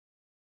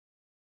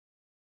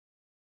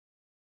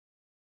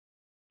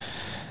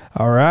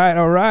All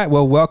right.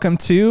 Well, welcome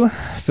to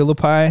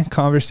Philippi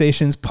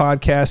Conversations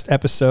Podcast,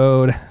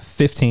 episode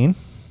 15.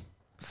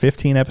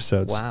 15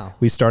 episodes. Wow.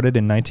 We started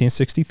in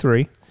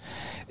 1963.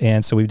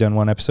 And so we've done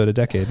one episode a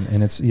decade,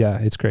 and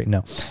it's great.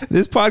 No,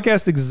 this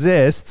podcast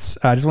exists.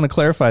 I just want to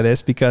clarify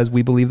this because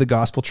we believe the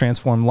gospel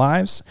transforms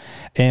lives,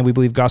 and we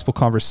believe gospel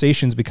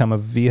conversations become a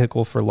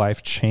vehicle for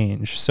life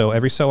change. So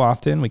every so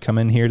often we come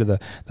in here to the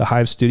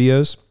Hive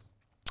Studios,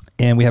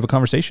 and we have a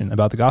conversation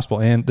about the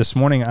gospel. And this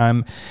morning,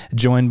 I'm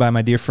joined by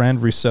my dear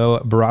friend, Rousseau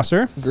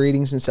Brasser.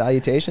 Greetings and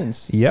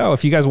salutations. Yo,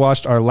 if you guys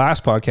watched our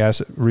last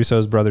podcast,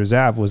 Rousseau's brother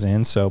Zav was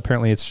in. So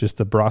apparently it's just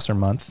the Brasser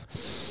month.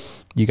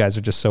 You guys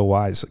are just so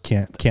wise.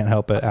 Can't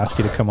help but ask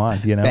you to come on,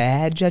 you know?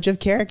 Bad judge of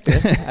character,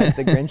 as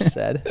the Grinch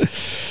said.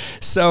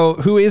 So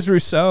who is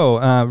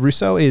Rousseau?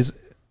 Rousseau is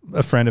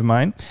a friend of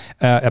mine,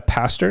 a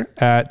pastor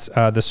at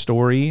the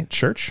Story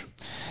Church.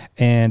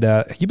 And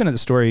you've been at the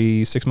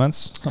Story 6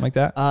 months, something like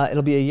that?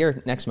 It'll be a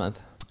year next month.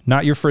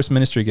 Not your first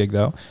ministry gig,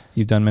 though.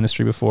 You've done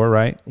ministry before,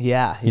 right?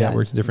 Yeah.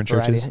 Worked at different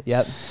churches.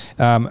 Yep.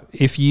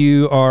 If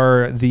you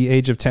are the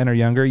age of 10 or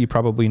younger, you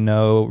probably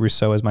know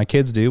Rousseau as my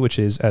kids do, which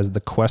is as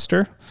the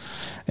Quester.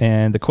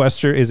 And the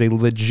Quester is a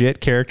legit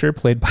character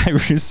played by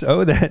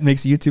Rousseau that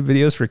makes YouTube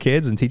videos for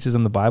kids and teaches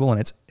them the Bible, and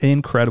it's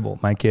incredible.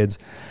 My kids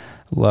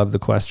love the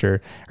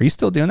Quester. Are you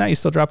still doing that? You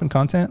still dropping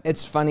content?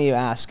 It's funny you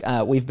ask.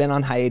 We've been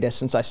on hiatus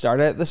since I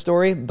started at the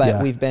Story,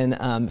 but we've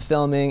been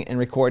filming and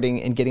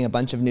recording and getting a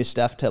bunch of new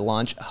stuff to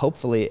launch,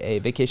 hopefully, a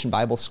Vacation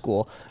Bible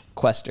School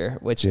Quester,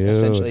 which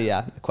essentially,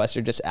 the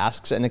Quester just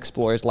asks and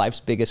explores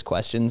life's biggest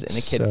questions in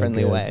a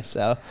kid-friendly way.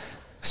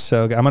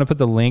 So I'm going to put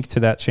the link to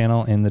that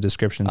channel in the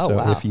description.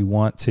 If you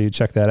want to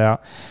check that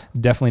out,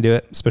 definitely do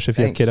it, especially if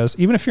you have kiddos.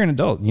 Even if you're an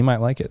adult, you might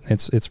like it.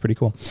 It's pretty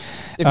cool.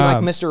 If you like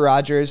Mr.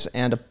 Rogers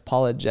and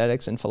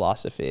apologetics and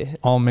philosophy.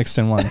 All mixed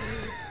in one.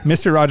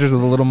 Mr. Rogers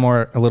with a little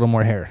more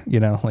hair,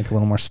 like a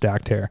little more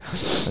stacked hair.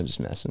 I'm just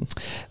messing.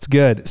 It's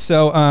good.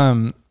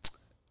 So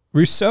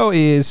Rousseau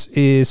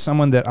is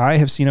someone that I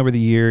have seen over the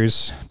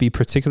years be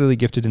particularly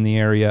gifted in the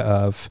area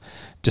of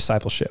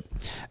discipleship.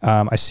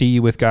 I see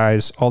you with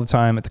guys all the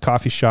time at the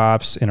coffee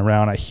shops and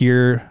around. I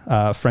hear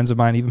friends of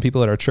mine, even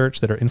people at our church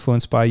that are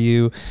influenced by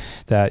you,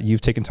 that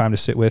you've taken time to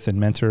sit with and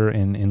mentor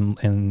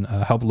and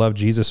help love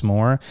Jesus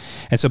more.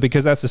 And so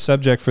because that's the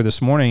subject for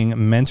this morning,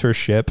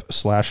 mentorship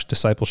 /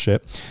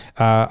 discipleship,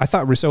 I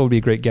thought Rousseau would be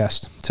a great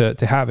guest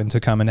to have and to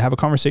come and have a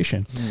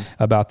conversation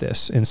about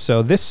this. And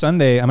so this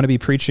Sunday, I'm going to be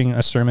preaching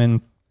a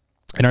sermon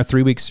in our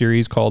 3-week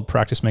series called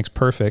Practice Makes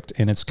Perfect.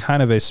 And it's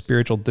kind of a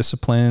spiritual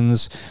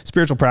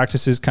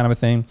practices kind of a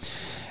thing.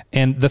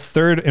 And the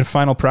third and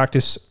final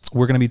practice,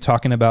 we're going to be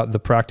talking about the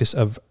practice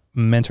of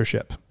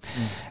mentorship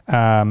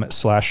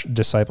 /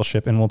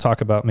 discipleship. And we'll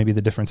talk about maybe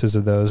the differences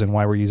of those and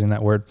why we're using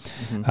that word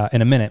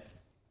in a minute.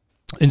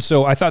 And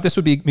so I thought this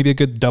would be maybe a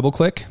good double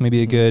click,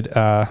 maybe a good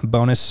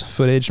bonus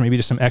footage, maybe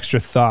just some extra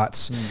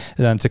thoughts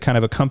to kind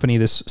of accompany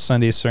this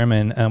Sunday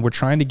sermon. We're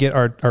trying to get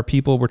our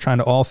people, we're trying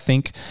to all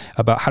think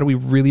about how do we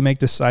really make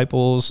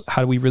disciples?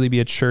 How do we really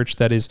be a church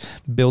that is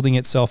building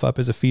itself up,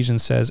 as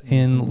Ephesians says,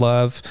 in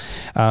love,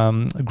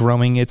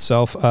 growing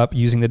itself up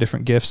using the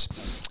different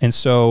gifts. And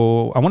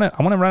so I want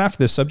to run after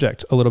this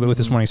subject a little bit with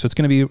this morning. So it's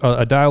going to be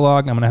a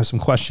dialogue. I'm going to have some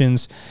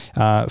questions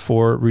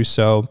for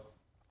Rousseau.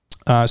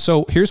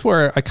 So here's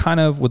where I kind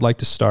of would like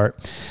to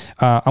start.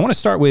 I want to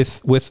start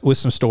with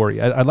some story.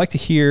 I'd like to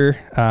hear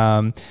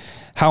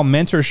how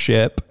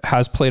mentorship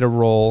has played a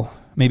role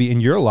maybe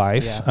in your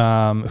life.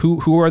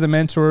 Who are the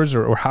mentors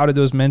or how did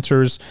those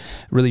mentors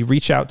really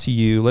reach out to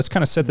you? Let's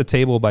kind of set the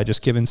table by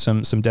just giving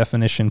some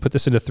definition. Put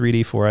this into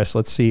 3D for us.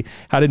 Let's see,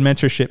 how did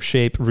mentorship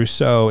shape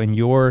Rousseau in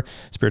your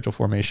spiritual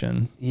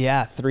formation?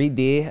 Yeah,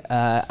 3D.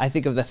 I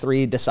think of the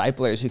 3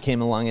 disciplers who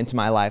came along into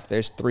my life.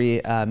 There's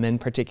 3 men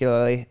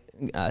particularly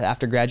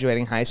after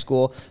graduating high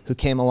school who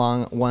came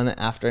along one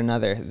after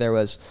another. There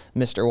was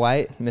Mr.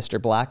 White,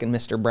 Mr. Black, and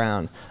Mr.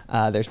 Brown.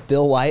 There's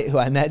Bill White, who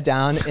I met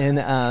down in,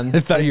 I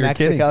thought in you were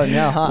Mexico. Kidding.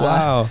 No,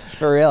 Wow.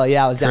 For real.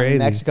 Yeah, I was down Crazy. in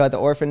Mexico at the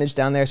orphanage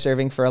down there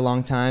serving for a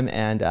long time,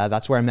 and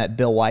that's where I met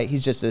Bill White.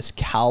 He's just this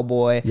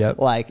cowboy. Yep.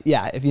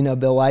 If you know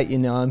Bill White, you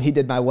know him. He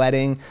did my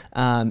wedding.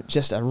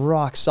 Just a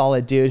rock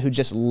solid dude who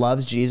just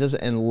loves Jesus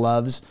and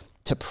loves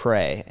to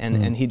pray.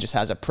 And he just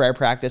has a prayer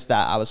practice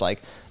that I was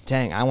like,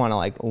 dang, I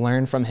want to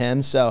learn from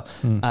him. So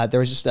there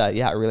was just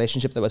a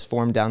relationship that was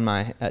formed in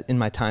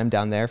my time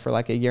down there for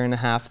a year and a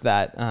half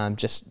that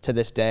just to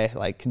this day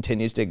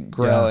continues to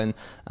grow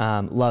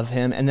and love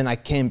him. And then I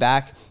came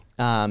back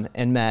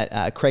and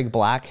met Craig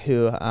Black,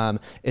 who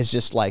is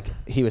just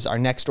he was our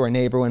next door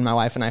neighbor when my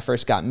wife and I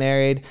first got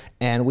married,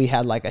 and we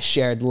had a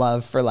shared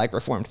love for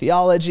Reformed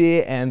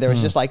theology, and there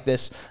was just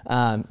this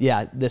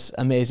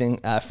amazing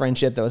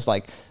friendship that was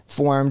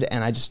formed,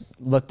 and I just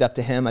looked up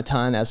to him a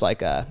ton as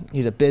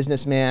he's a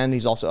businessman,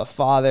 he's also a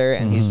father,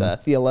 and he's a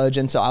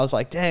theologian. So I was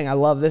like, dang, I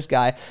love this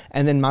guy.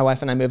 And then my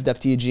wife and I moved up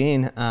to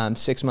Eugene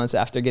 6 months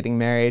after getting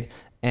married.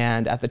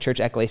 And at the church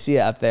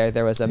Ecclesia up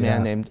there was a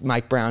man named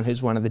Mike Brown,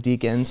 who's one of the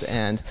deacons.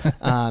 And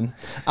I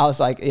was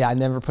like, yeah, I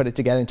never put it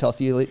together until a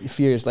few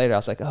years later. I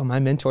was like, oh, my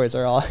mentors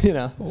are all,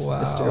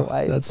 Mr.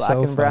 White, that's Black,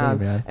 so and Brown.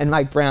 funny, man. And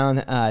Mike Brown,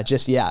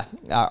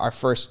 our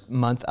first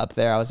month up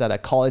there, I was at a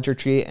college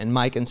retreat, and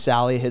Mike and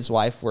Sally, his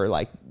wife, were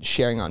like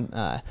sharing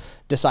on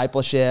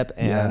discipleship,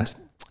 and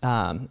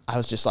I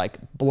was just like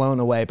blown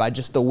away by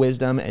just the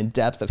wisdom and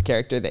depth of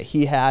character that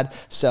he had.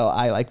 So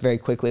I like very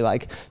quickly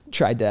like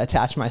tried to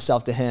attach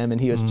myself to him, and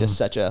he was just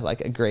such a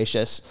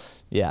gracious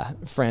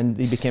friend.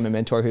 He became a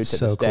mentor who to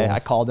this day, I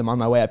called him on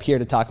my way up here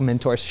to talk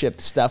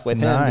mentorship stuff with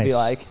him to be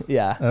like,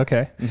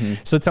 Okay.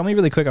 So tell me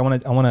really quick, I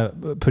want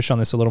to push on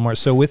this a little more.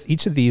 So with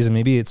each of these, and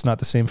maybe it's not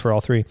the same for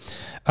all three,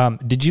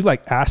 did you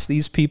like ask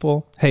these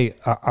people, hey,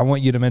 I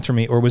want you to mentor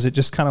me? Or was it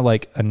just kind of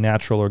like a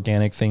natural,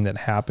 organic thing that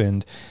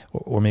happened,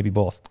 or maybe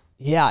both?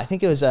 Yeah, I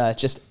think it was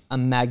just a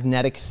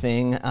magnetic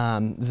thing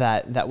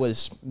that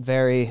was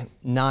very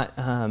not,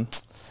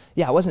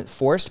 it wasn't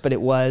forced, but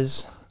it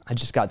was. I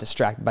just got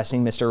distracted by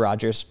seeing Mr.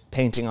 Rogers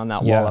painting on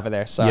that wall over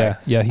there. Sorry.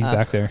 Yeah, he's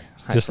back there.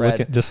 Just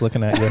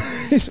looking at you.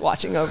 He's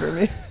watching over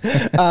me.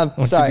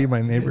 Wants to be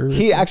my neighbor.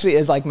 He actually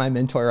is like my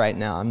mentor right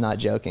now. I'm not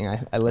joking.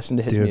 I listen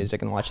to his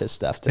music and watch his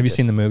stuff. Have you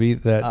seen the movie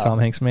that Tom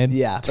Hanks made?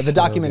 Yeah, but the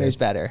documentary's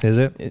better. Is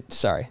it?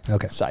 Sorry.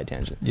 Okay. Side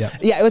tangent. Yeah.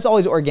 Yeah, it was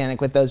always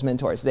organic with those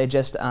mentors. They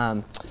just,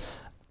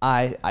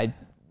 I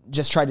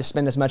just tried to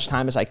spend as much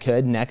time as I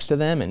could next to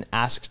them and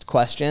asked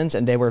questions,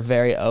 and they were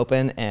very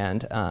open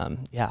and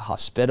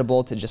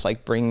hospitable to just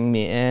like bringing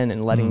me in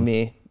and letting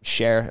me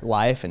share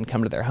life and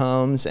come to their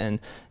homes and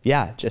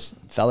just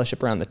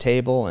fellowship around the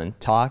table and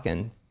talk,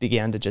 and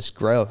began to just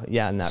grow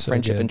in that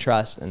friendship and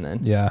trust. And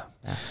then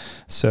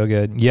so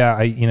good.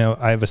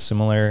 I have a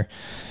similar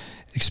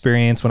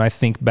experience when I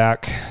think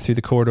back through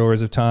the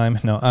corridors of time.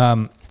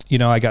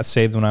 I got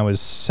saved when I was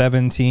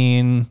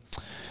 17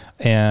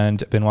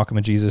 and been walking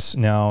with Jesus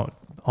now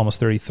almost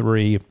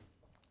 33.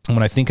 And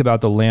when I think about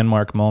the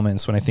landmark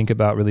moments, when I think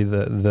about really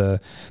the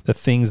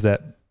things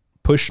that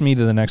pushed me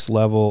to the next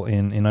level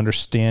in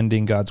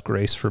understanding God's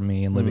grace for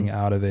me and living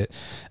out of it,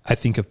 I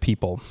think of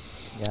people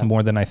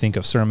more than I think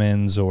of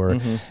sermons or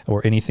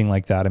anything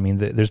like that. I mean,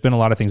 there's been a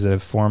lot of things that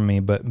have formed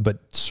me, but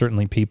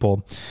certainly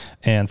people.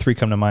 And three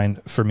come to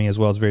mind for me as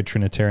well. It's very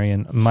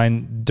Trinitarian.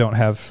 Mine don't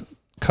have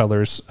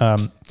colors,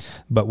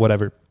 but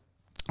whatever.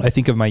 I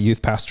think of my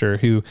youth pastor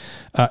who,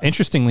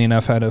 interestingly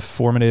enough, had a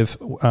formative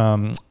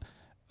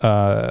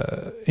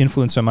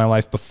influence on my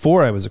life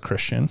before I was a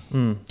Christian.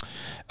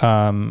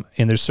 And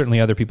there's certainly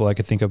other people I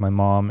could think of, my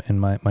mom and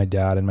my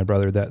dad and my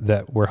brother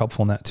that were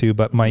helpful in that too.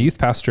 But my youth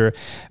pastor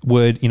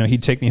would,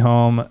 he'd take me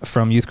home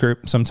from youth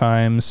group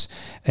sometimes,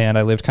 and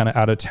I lived kind of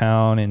out of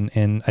town.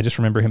 And I just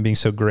remember him being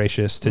so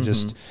gracious to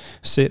just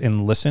sit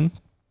and listen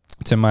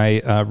to my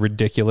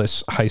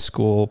ridiculous high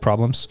school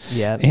problems.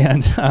 Yeah.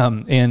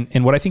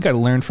 And what I think I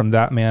learned from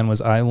that man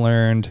was I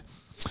learned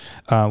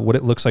what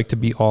it looks like to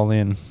be all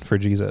in for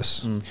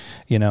Jesus,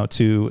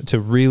 to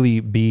really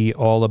be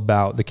all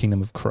about the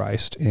kingdom of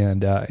Christ.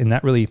 And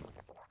that really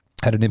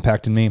had an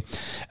impact in me.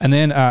 And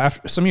then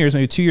after some years,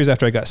 maybe 2 years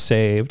after I got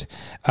saved,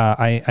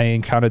 I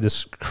encountered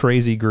this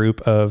crazy group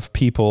of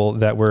people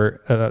that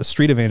were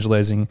street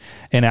evangelizing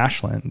in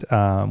Ashland.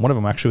 One of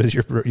them actually was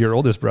your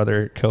oldest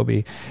brother,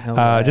 Kobe.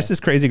 Just this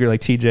crazy group like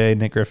TJ,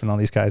 Nick Griffin, all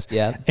these guys.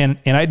 Yeah. And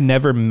I'd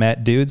never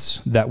met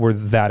dudes that were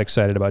that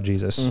excited about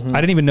Jesus.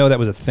 I didn't even know that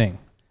was a thing,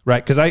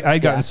 right? Because I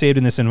gotten saved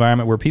in this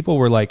environment where people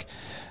were like,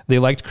 they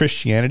liked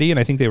Christianity, and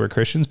I think they were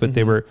Christians, but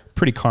they were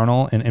pretty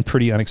carnal and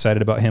pretty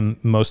unexcited about him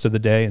most of the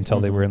day until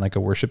they were in like a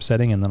worship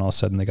setting, and then all of a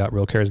sudden they got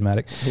real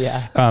charismatic.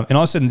 Yeah. And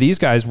all of a sudden these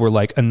guys were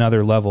like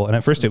another level, and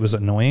at first it was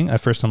annoying. At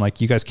first I'm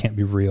like, you guys can't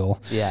be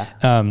real. Yeah.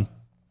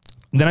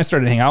 Then I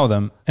started to hang out with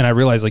them, and I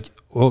realized like,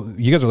 well,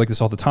 you guys are like this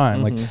all the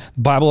time. Like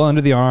Bible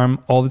under the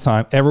arm all the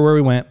time. Everywhere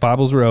we went,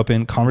 Bibles were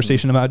open,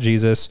 conversation about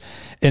Jesus.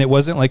 And it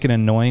wasn't like an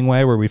annoying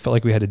way where we felt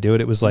like we had to do it.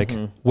 It was like,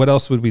 what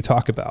else would we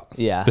talk about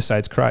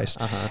besides Christ?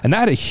 And that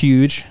had a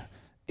huge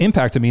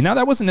impact on me. Now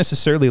that wasn't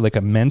necessarily like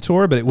a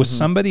mentor, but it was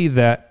somebody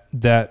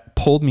that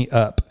pulled me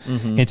up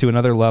into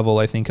another level,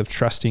 I think, of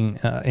trusting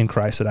in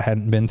Christ that I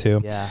hadn't been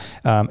to. Yeah.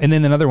 And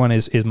then another one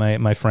is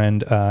my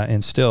friend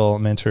and still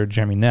mentor,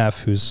 Jeremy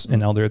Neff, who's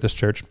an elder at this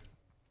church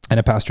and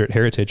a pastor at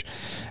Heritage,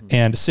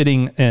 and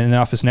sitting in the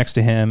office next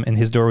to him, and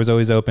his door was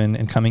always open,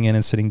 and coming in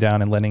and sitting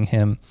down and letting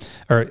him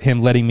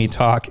letting me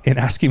talk and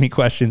asking me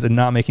questions and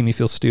not making me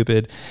feel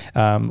stupid.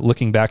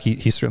 Looking back,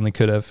 he certainly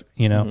could have,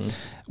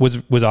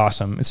 was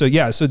awesome. So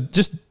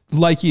just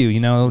like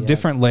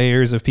different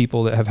layers of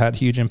people that have had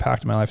huge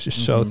impact in my life.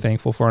 Just so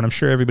thankful for, and I'm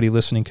sure everybody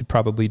listening could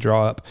probably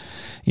draw up,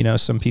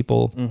 some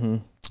people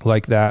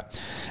like that.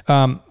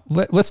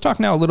 Let's talk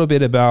now a little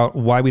bit about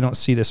why we don't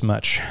see this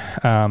much.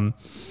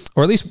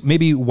 Or at least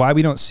maybe why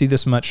we don't see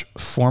this much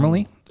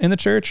formally in the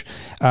church.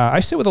 I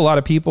sit with a lot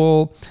of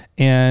people,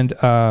 and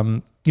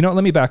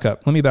let me back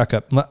up.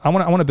 I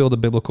want to build a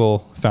biblical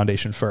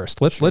foundation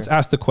first. Let's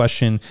ask the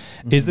question,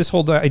 is this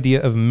whole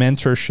idea of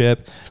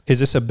mentorship, is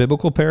this a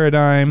biblical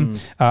paradigm?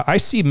 I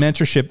see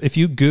mentorship, if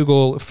you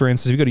Google, for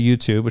instance, if you go to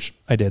YouTube, which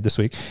I did this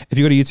week, if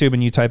you go to YouTube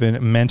and you type in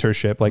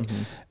mentorship, like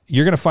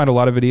you're going to find a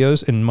lot of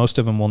videos and most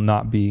of them will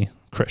not be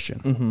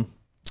Christian.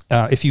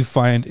 If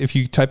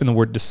you type in the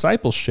word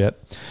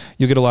discipleship,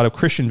 you'll get a lot of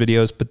Christian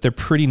videos, but they're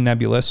pretty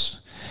nebulous.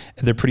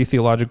 They're pretty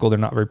theological. They're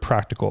not very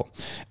practical.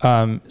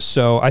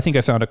 So I think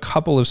I found a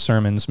couple of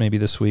sermons maybe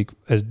this week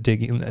as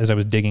I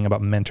was digging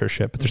about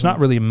mentorship, but there's not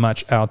really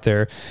much out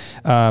there.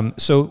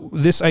 So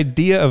this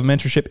idea of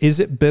mentorship, is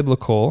it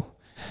biblical?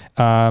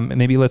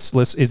 Maybe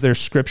is there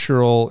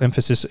scriptural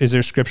emphasis? Is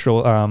there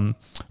scriptural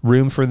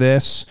room for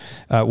this?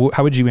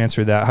 How would you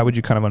answer that? How would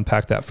you kind of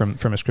unpack that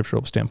from a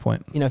scriptural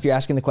standpoint? If you're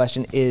asking the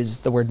question, is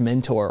the word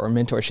mentor or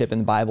mentorship in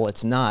the Bible?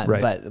 It's not.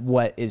 Right. But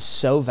what is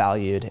so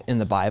valued in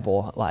the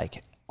Bible,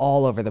 like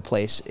all over the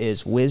place,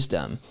 is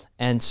wisdom.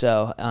 And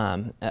so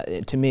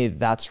to me,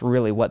 that's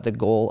really what the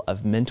goal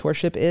of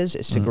mentorship is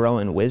to grow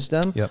in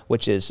wisdom,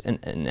 which is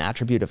an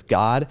attribute of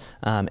God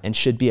and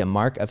should be a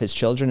mark of his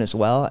children as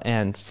well.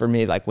 And for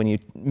me, like when you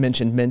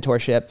mentioned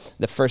mentorship,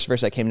 the first verse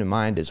that came to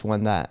mind is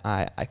one that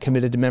I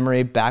committed to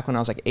memory back when I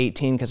was like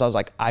 18, because I was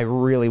like, I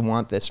really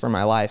want this for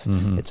my life.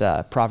 It's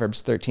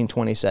Proverbs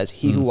 13:20 says,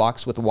 he who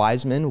walks with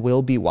wise men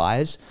will be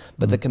wise,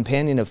 but the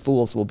companion of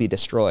fools will be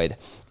destroyed.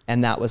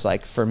 And that was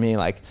like, for me,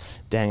 like,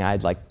 dang,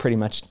 I'd like pretty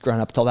much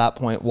grown up till that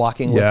point,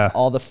 walking with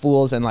all the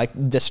fools, and like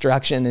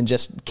destruction and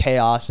just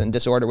chaos and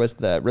disorder was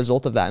the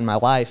result of that in my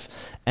life.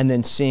 And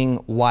then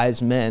seeing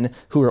wise men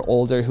who were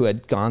older, who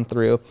had gone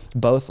through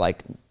both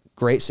like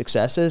great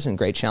successes and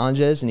great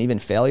challenges and even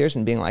failures,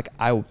 and being like,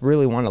 I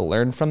really want to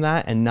learn from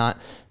that and not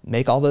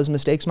make all those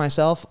mistakes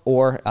myself,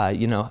 or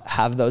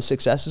have those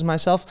successes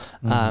myself,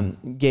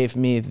 gave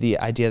me the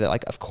idea that,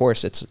 like, of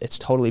course it's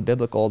totally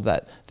biblical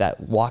that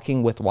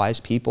walking with wise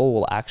people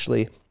will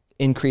actually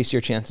increase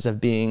your chances of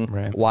being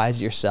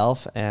wise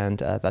yourself. And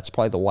that's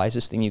probably the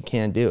wisest thing you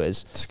can do,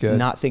 is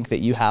not think that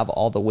you have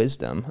all the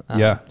wisdom.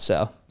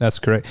 So that's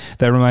great.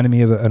 That reminded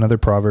me of another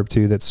proverb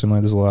too that's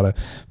similar. There's a lot of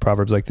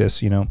proverbs like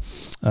this, in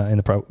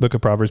the book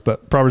of Proverbs,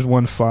 but Proverbs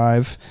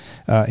 1:5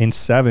 and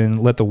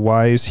 7, let the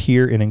wise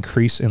hear and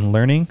increase in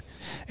learning,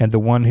 and the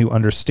one who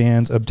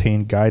understands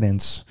obtain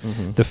guidance.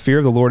 The fear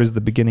of the Lord is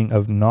the beginning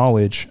of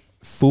knowledge.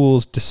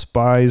 Fools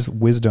despise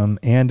wisdom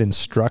and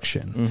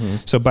instruction.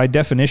 So by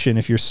definition,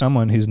 if you're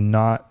someone who's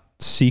not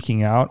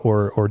seeking out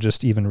or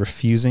just even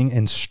refusing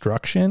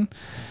instruction,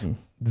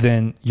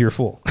 then you're a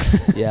fool.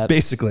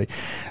 Basically,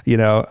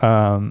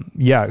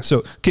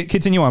 So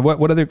continue on.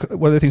 What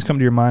other things come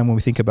to your mind when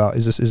we think about,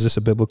 is this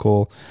a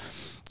biblical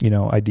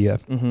idea?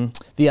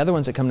 The other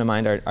ones that come to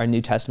mind are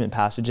New Testament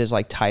passages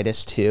like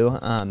Titus 2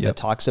 that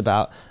talks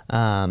about,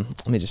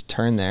 let me just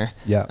turn there.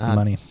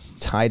 Money.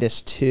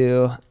 Titus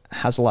 2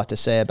 has a lot to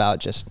say about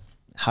just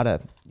how to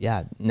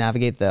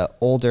navigate the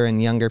older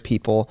and younger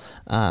people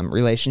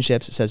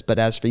relationships. It says, but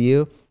as for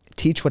you,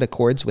 teach what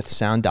accords with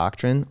sound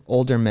doctrine.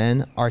 Older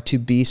men are to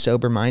be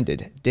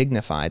sober-minded,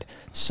 dignified,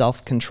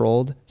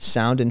 self-controlled,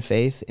 sound in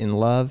faith, in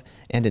love,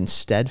 and in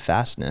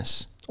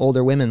steadfastness.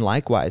 Older women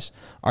likewise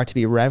are to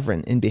be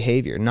reverent in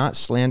behavior, not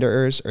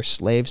slanderers or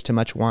slaves to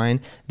much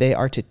wine. They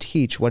are to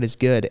teach what is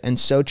good, and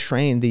so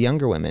train the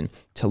younger women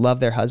to love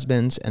their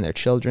husbands and their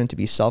children, to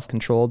be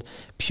self-controlled,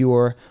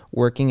 pure,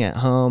 working at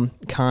home,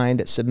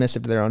 kind,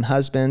 submissive to their own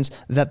husbands,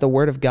 that the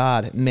word of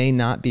God may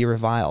not be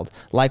reviled.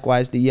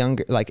 Likewise,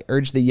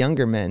 urge the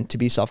younger men to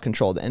be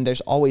self-controlled. And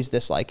there's always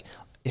this, like,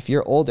 if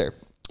you're older,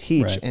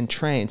 teach and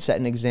train, set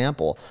an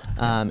example.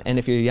 And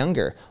if you're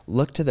younger,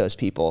 look to those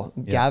people,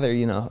 gather,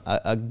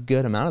 a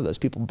good amount of those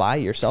people by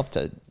yourself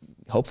to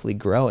hopefully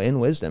grow in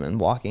wisdom and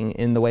walking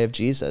in the way of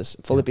Jesus.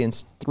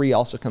 Philippians 3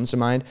 also comes to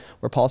mind,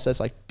 where Paul says,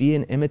 like, be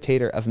an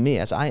imitator of me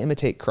as I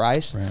imitate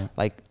Christ,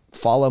 like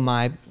follow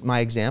my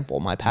example,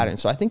 my pattern.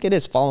 So I think it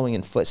is following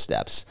in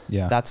footsteps.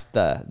 That's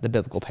the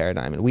biblical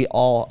paradigm. And we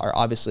all are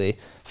obviously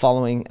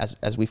following,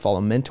 as we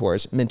follow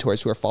mentors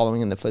who are following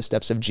in the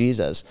footsteps of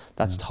Jesus.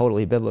 That's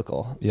totally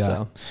biblical.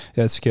 So.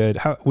 That's good.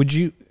 How would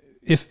you,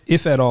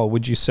 if at all,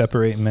 would you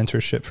separate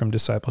mentorship from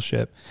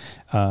discipleship?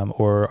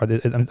 Or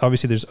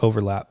obviously there's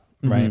overlap,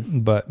 right?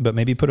 But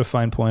maybe put a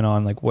fine point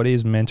on, like, what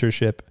is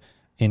mentorship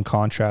in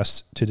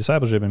contrast to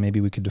discipleship, and maybe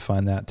we could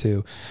define that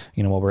too,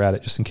 while we're at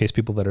it, just in case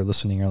people that are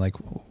listening are like,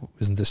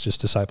 isn't this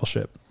just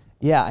discipleship?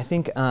 Yeah, I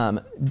think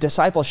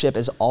discipleship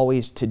is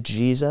always to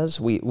Jesus.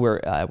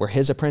 We're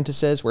his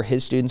apprentices, we're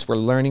his students, we're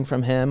learning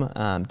from him.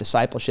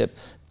 Discipleship,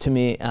 to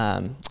me,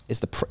 is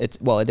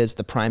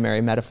the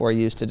primary metaphor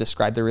used to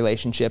describe the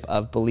relationship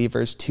of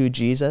believers to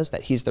Jesus,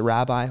 that he's the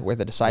rabbi, we're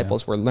the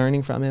disciples, we're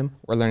learning from him,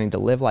 we're learning to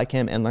live like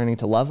him and learning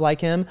to love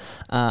like him.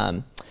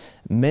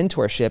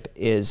 Mentorship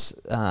is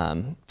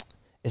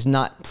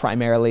not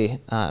primarily,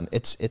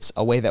 it's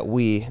a way that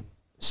we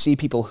see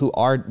people who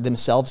are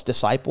themselves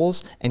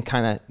disciples and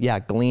kind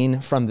of, glean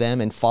from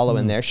them and follow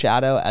in their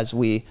shadow as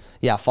we,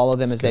 follow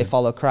them as they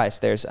follow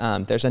Christ. There's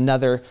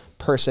another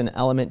person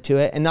element to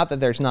it. And not that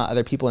there's not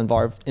other people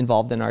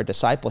involved in our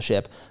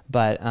discipleship,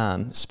 but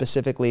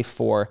specifically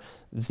for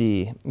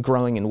the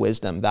growing in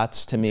wisdom.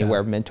 That's to me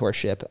where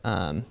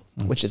mentorship,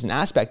 which is an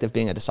aspect of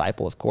being a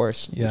disciple, of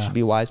course. We should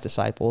be wise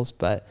disciples,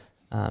 but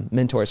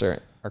mentors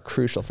are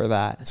crucial for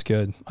that. That's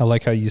good. I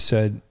like how you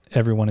said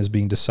everyone is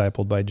being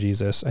discipled by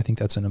Jesus. I think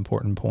that's an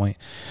important point,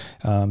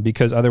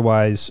 because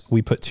otherwise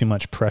we put too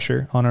much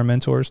pressure on our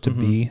mentors to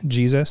be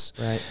Jesus.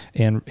 Right.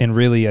 And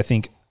really, I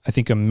think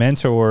a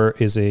mentor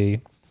is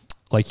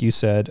like you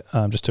said,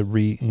 just to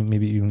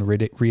maybe even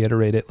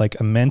reiterate it, like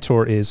a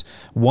mentor is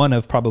one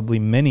of probably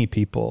many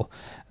people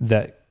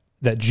that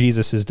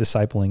Jesus is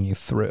discipling you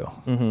through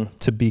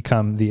to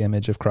become the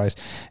image of Christ.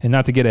 And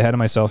not to get ahead of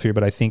myself here,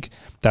 but I think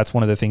that's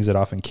one of the things that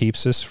often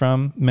keeps us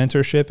from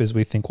mentorship is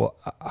we think, well,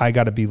 I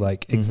got to be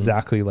like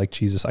exactly like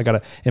Jesus. I got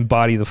to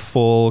embody the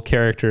full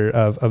character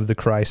of the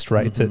Christ,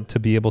 right? To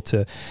be able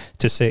to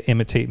say,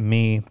 imitate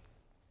me.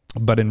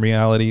 But in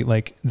reality,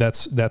 like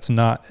that's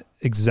not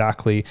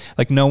exactly,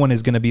 like no one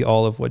is going to be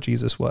all of what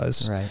Jesus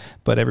was, right?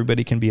 But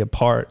everybody can be a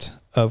part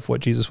of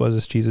what Jesus was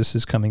as Jesus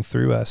is coming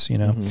through us, you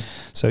know?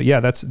 So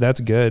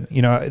that's good.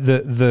 You know,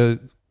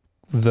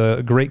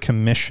 the Great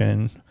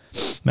Commission,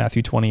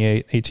 Matthew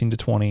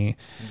 28:18-20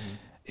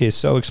 is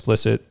so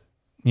explicit,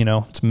 you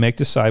know, to make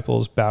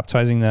disciples,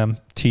 baptizing them,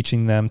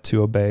 teaching them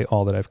to obey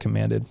all that I've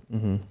commanded.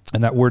 And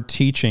that word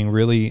teaching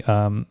really,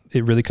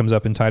 it really comes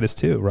up in Titus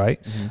 2, right?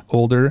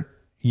 Older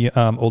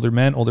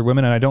men, older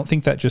women. And I don't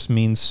think that just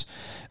means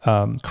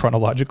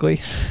chronologically,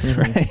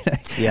 right?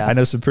 Yeah. I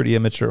know some pretty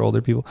immature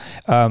older people.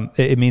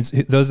 It means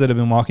those that have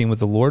been walking with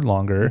the Lord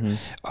longer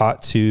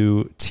ought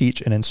to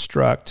teach and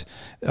instruct.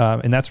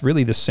 And that's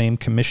really the same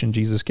commission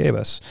Jesus gave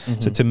us.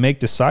 So to make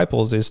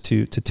disciples is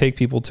to take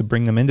people, to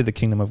bring them into the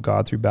kingdom of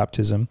God through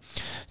baptism,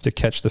 to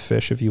catch the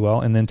fish, if you will,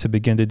 and then to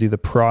begin to do the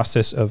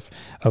process of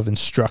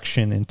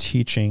instruction and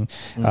teaching,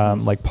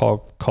 like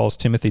Paul calls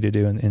Timothy to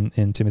do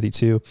in Timothy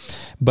 2.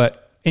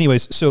 But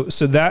anyways, so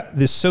that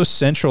is so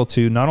central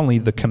to not only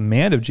the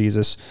command of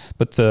Jesus,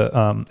 but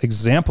the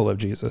example of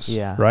Jesus,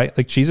 right?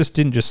 Like Jesus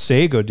didn't just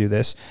say, go do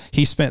this.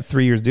 He spent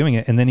 3 years doing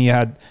it. And then he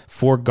had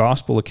 4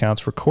 gospel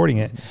accounts recording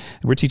it.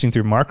 We're teaching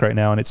through Mark right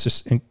now. And it's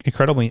just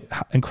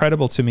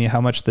incredible to me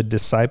how much the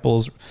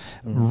disciples'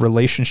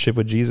 relationship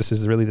with Jesus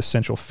is really the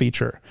central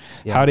feature.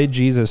 How did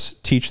Jesus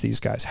teach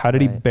these guys? How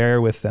did he bear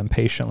with them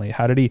patiently?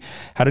 How did he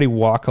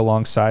walk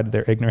alongside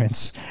their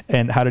ignorance?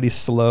 And how did he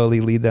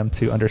slowly lead them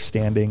to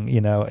understanding, you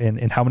know,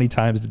 and how many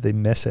times did they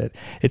miss it?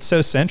 It's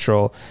so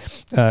central.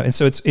 And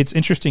so it's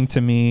interesting to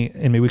me,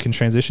 and maybe we can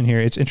transition here.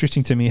 It's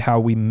interesting to me how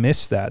we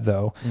miss that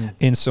though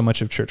in so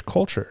much of church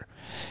culture.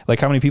 Like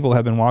how many people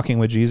have been walking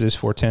with Jesus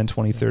for 10,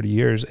 20, 30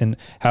 years and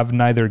have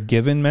neither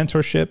given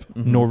mentorship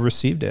nor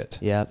received it.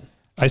 Yep.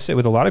 I sit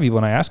with a lot of people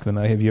and I ask them,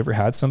 have you ever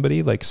had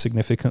somebody like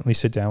significantly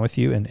sit down with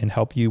you and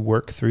help you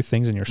work through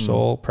things in your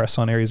soul, press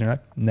on areas in your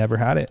life? Never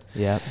had it.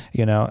 Yeah.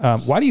 You know,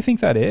 why do you think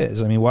that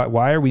is? I mean,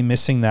 why are we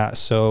missing that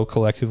so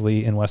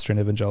collectively in Western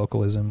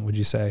evangelicalism, would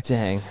you say?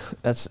 Dang,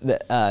 that's,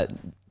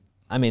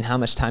 I mean, how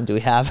much time do we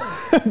have?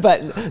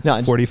 But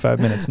no, 45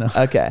 minutes now.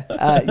 Okay.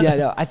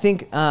 I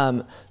think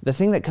the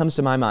thing that comes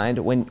to my mind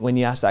when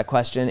you ask that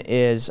question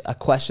is a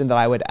question that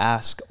I would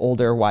ask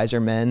older, wiser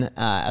men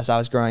as I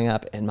was growing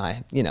up in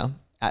my,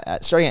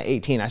 starting at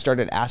 18, I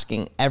started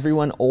asking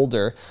everyone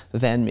older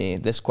than me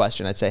this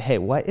question. I'd say, hey,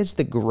 what is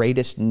the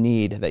greatest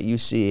need that you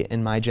see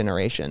in my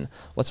generation?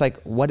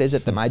 What is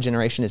it that my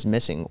generation is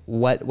missing?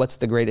 What's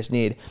the greatest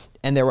need?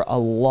 And there were a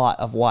lot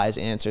of wise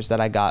answers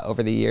that I got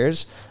over the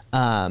years.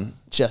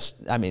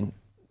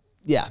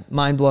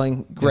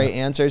 Mind-blowing, great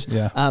answers.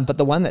 Yeah. But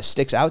the one that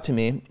sticks out to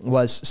me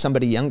was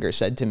somebody younger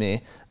said to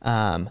me,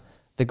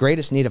 the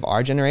greatest need of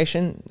our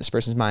generation, this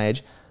person's my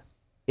age,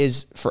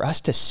 is for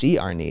us to see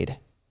our need.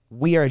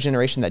 We are a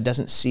generation that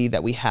doesn't see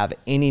that we have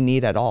any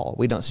need at all.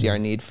 We don't see our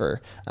need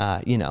for,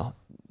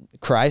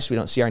 Christ. We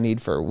don't see our need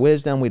for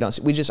wisdom. We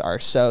just are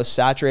so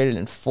saturated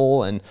and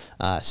full and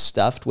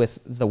stuffed with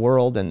the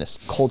world and this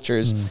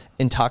culture's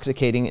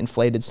intoxicating,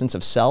 inflated sense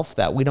of self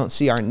that we don't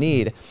see our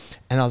need.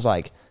 And I was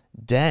like,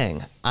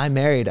 dang, I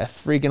married a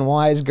freaking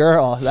wise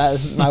girl. That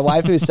was my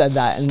wife who said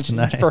that. And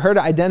nice. For her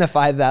to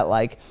identify that,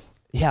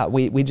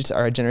 we just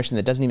are a generation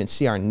that doesn't even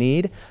see our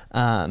need.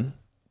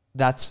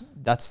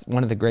 That's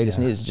one of the greatest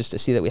needs, is just to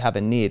see that we have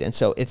a need. And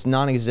so it's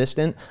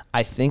non-existent,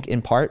 I think,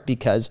 in part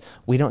because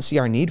we don't see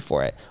our need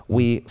for it.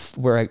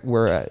 We're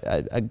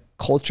a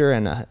culture,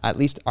 and at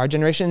least our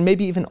generation,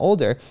 maybe even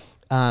older,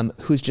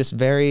 who's just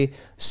very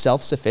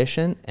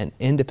self-sufficient and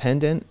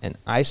independent and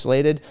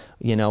isolated.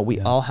 We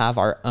all have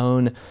our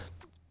own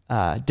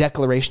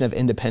declaration of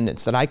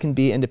independence, that I can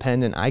be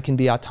independent, I can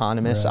be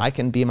autonomous, I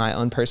can be my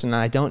own person,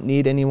 and I don't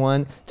need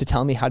anyone to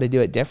tell me how to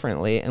do it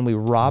differently. And we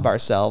rob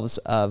ourselves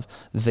of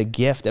the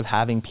gift of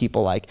having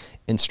people like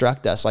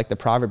instruct us, like the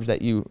Proverbs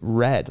that you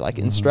read, like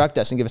instruct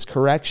us and give us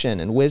correction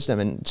and wisdom,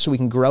 and so we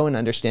can grow in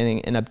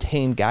understanding and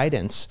obtain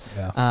guidance.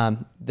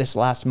 This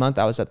last month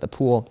I was at the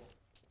pool.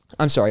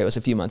 I'm sorry, it was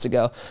a few months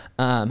ago.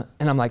 And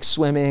I'm like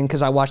swimming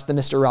because I watched the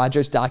Mr.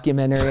 Rogers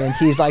documentary, and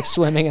he's like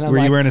swimming, and I'm Were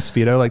like, you wearing a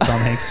Speedo like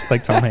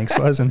Tom Hanks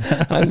was?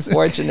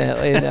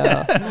 Unfortunately,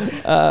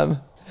 no.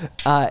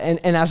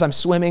 And as I'm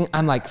swimming,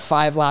 I'm like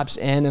 5 laps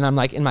in, and I'm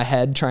like in my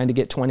head trying to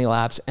get 20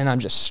 laps, and I'm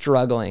just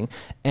struggling,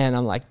 and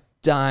I'm like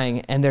dying.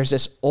 And there's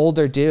this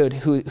older dude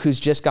who's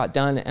just got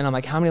done, and I'm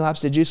like, how many laps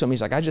did you swim?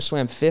 He's like, I just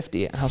swam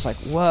 50. And I was like,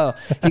 whoa.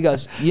 He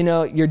goes,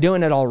 you're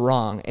doing it all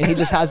wrong. And he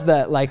just has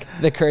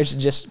the courage to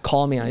just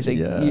call me on. He's like,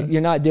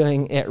 you're not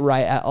doing it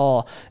right at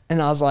all.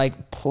 And I was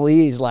like,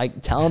 please,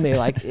 like, tell me,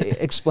 like,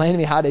 explain to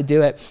me how to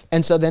do it.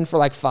 And so then for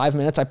like 5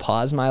 minutes, I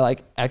paused my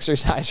like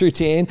exercise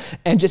routine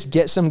and just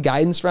get some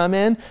guidance from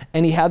him.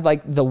 And he had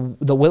like the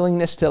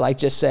willingness to like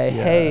just say,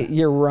 hey,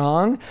 you're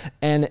wrong.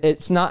 And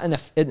it's not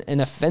an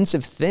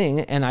offensive thing.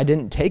 And I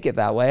didn't take it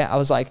that way. I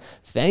was like,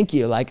 thank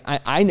you. Like,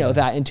 I know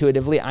that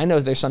intuitively. I know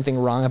there's something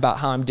wrong about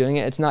how I'm doing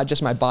it. It's not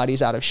just my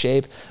body's out of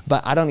shape,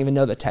 but I don't even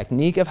know the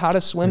technique of how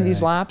to swim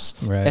these laps.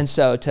 And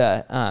so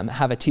to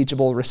have a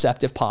teachable,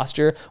 receptive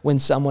posture when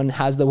someone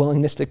has the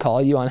willingness to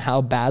call you on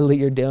how badly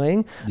you're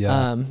doing,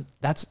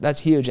 that's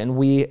huge. And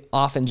we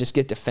often just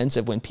get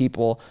defensive when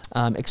people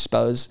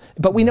expose,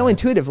 but we know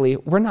intuitively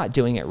we're not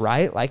doing it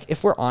right. Like,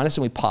 if we're honest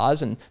and we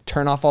pause and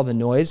turn off all the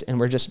noise and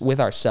we're just with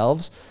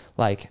ourselves,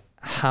 like,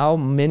 how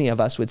many of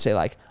us would say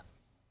like,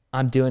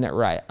 I'm doing it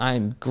right,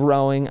 I'm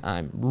growing,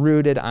 I'm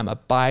rooted, I'm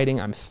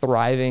abiding, I'm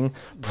thriving?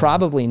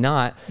 Probably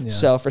not.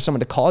 So for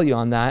someone to call you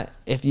on that,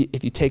 if you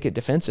take it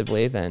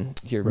defensively, then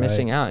you're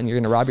missing out, and you're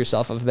going to rob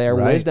yourself of their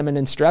wisdom and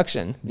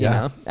instruction. You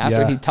know,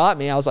 after he taught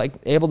me, I was like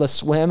able to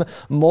swim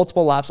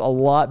multiple laps a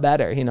lot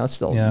better. You know, it's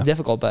still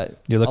difficult, but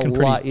you're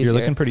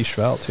looking pretty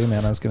svelte too,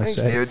 man. I was going to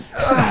say, dude.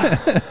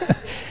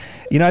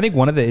 I think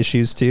one of the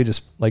issues too,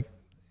 just like,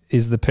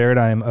 is the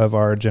paradigm of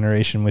our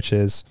generation, which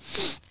is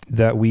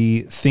that we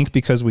think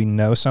because we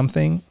know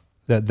something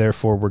that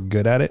therefore we're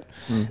good at it.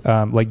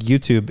 Like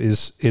YouTube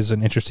is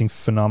an interesting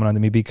phenomenon to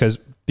me because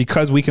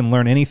we can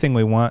learn anything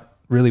we want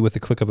really with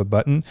the click of a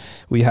button.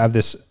 We have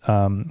this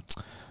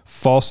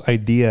false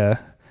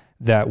idea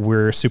that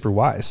we're super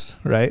wise,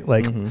 right?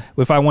 Like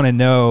if I want to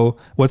know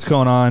what's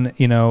going on,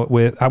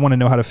 I want to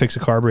know how to fix a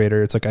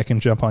carburetor. It's like, I can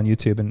jump on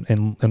YouTube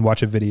and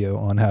watch a video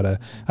on how to,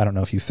 I don't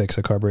know if you fix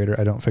a carburetor.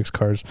 I don't fix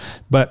cars,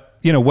 but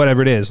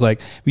whatever it is,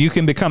 like, you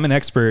can become an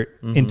expert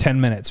in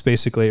 10 minutes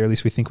basically, or at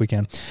least we think we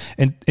can.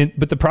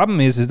 But the problem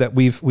is that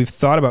we've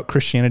thought about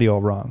Christianity all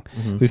wrong.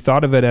 We've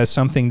thought of it as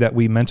something that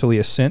we mentally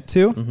assent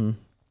to,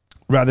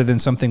 rather than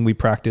something we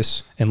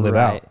practice and live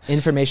out.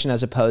 Information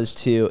as opposed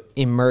to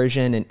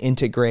immersion and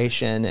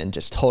integration and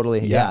just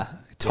totally.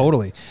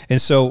 Totally.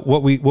 And so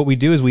what we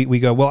do is we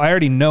go, well, I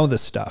already know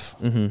this stuff.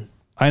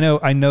 I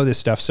know this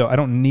stuff, so I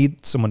don't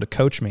need someone to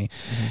coach me.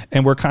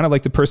 And we're kind of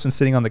like the person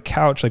sitting on the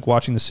couch, like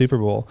watching the Super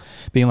Bowl,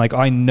 being like,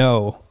 I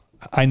know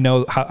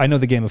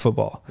the game of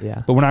football,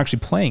 but we're not actually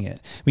playing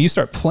it. When you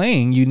start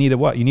playing, you need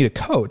you need a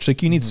coach.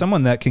 Like, you need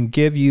someone that can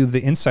give you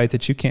the insight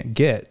that you can't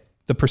get,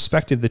 the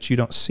perspective that you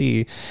don't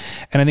see.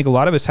 And I think a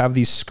lot of us have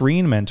these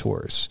screen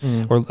mentors,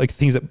 or like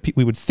things that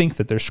we would think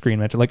that they're screen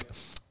mentor. Like,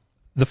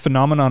 the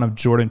phenomenon of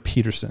Jordan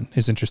Peterson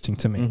is interesting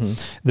to me.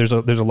 There's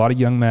a lot of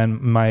young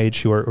men my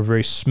age who are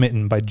very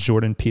smitten by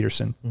Jordan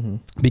Peterson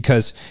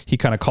because he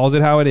kind of calls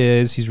it how it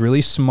is. He's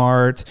really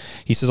smart.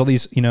 He says all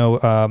these,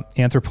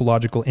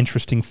 anthropological,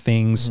 interesting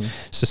things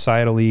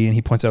societally, and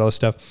he points out all this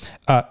stuff.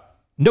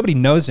 Nobody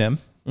knows him.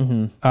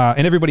 And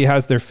everybody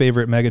has their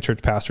favorite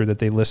megachurch pastor that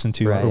they listen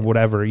to, or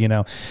whatever,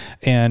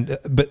 and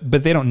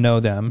but they don't know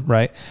them,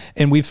 right?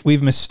 And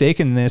we've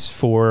mistaken this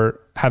for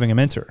having a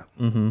mentor.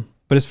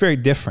 But it's very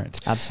different.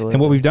 Absolutely.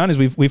 And what we've done is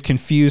we've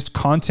confused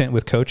content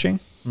with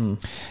coaching.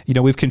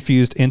 We've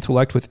confused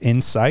intellect with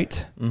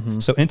insight.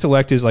 So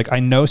intellect is like, I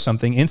know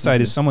something.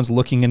 Insight is someone's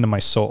looking into my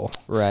soul.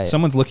 Right.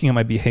 Someone's looking at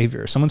my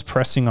behavior. Someone's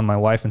pressing on my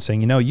life and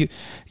saying,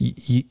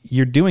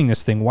 you're doing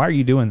this thing. Why are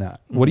you doing that?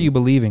 What are you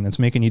believing that's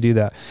making you do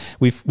that?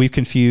 We've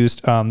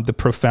confused the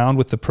profound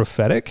with the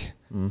prophetic,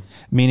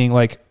 meaning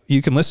like,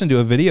 you can listen to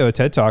a video, a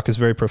TED Talk is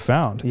very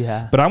profound.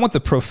 But I want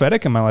the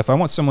prophetic in my life. I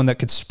want someone that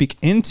could speak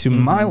into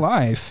my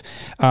life.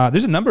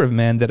 There's a number of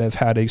men that have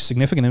had a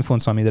significant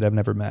influence on me that I've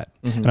never met.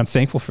 And I'm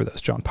thankful for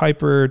those. John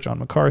Piper, John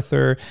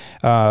MacArthur,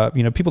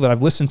 people that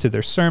I've listened to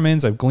their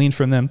sermons, I've gleaned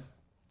from them.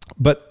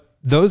 But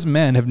those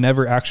men have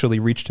never actually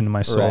reached into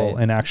my soul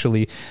Right. and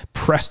actually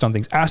pressed on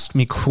things, asked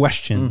me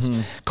questions,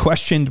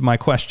 questioned my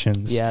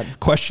questions,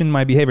 questioned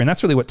my behavior. And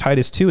that's really what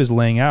Titus 2 is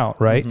laying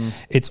out, right?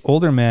 It's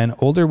older men,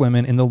 older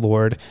women in the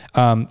Lord.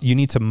 You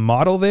need to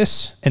model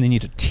this, and then you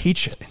need to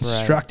teach it,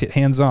 instruct it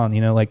hands-on,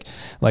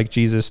 like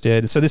Jesus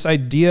did. So this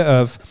idea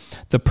of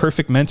the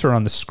perfect mentor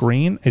on the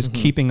screen is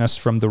keeping us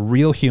from the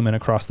real human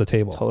across the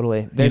table.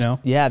 Totally.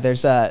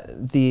 There's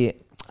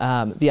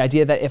the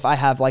idea that if I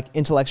have like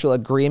intellectual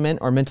agreement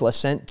or mental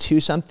assent to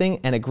something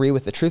and agree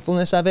with the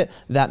truthfulness of it,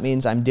 that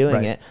means I'm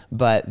doing it.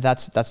 But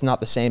that's not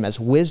the same as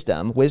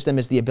wisdom. Wisdom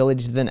is the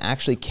ability to then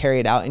actually carry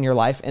it out in your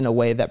life in a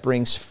way that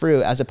brings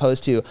fruit, as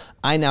opposed to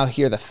I now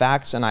hear the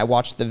facts and I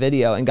watched the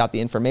video and got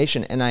the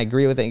information and I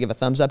agree with it and give a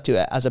thumbs up to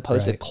it, as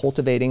opposed to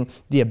cultivating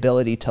the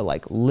ability to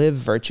like live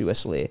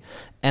virtuously.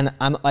 And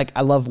I'm like,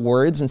 I love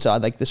words. And so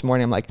this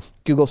morning, I'm like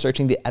Google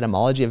searching the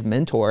etymology of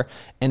mentor,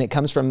 and it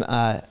comes from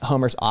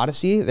Homer's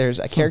Odyssey. There's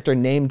a character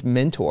named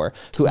Mentor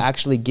who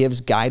actually gives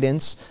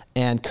guidance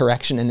and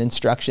correction and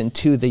instruction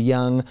to the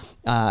young,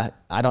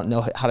 I don't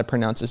know how to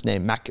pronounce his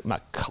name,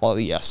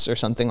 Macalius or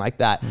something like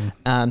that.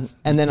 And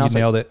then I was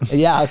nailed it.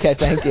 Yeah, okay,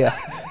 thank you.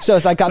 So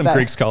it's like Some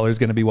Greek scholar's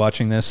going to be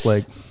watching this,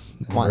 like,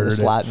 wanting to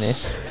slap me.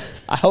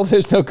 I hope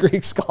there's no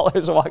Greek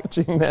scholars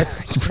watching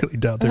this. I really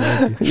doubt there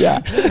might be.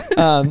 Yeah.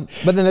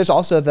 But then there's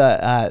also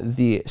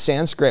the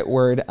Sanskrit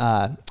word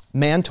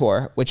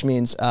mantor, which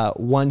means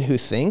one who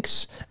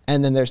thinks.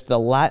 And then there's the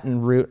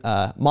Latin root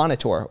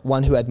monitor,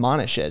 one who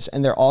admonishes.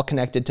 And they're all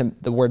connected to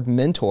the word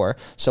mentor.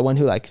 So one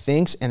who like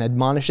thinks and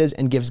admonishes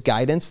and gives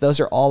guidance. Those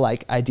are all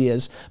like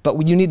ideas.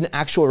 But you need an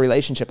actual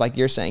relationship, like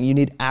you're saying. You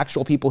need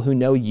actual people who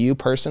know you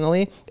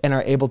personally and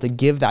are able to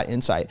give that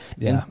insight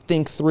and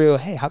think through,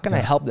 hey, how can I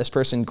help this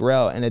person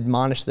grow, and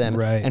admonish them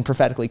and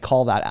prophetically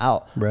call that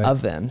out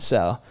of them.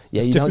 So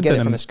yeah, you don't get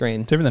it from a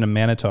screen. Different than a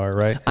manitar,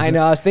 right? I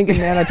know. I was thinking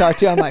manitar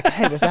too. I'm like,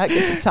 hey, does that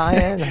get to tie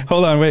in?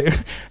 Hold on,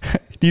 wait.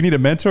 Do you need a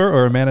mentor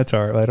or a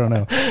manitar? I don't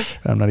know.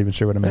 I'm not even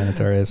sure what a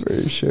manitar is.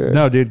 For sure.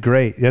 No, dude,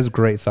 great. That's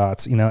great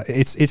thoughts.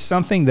 It's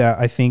something that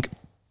I think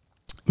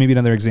maybe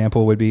another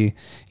example would be,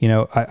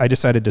 I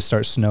decided to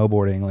start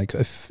snowboarding like,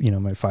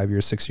 my 5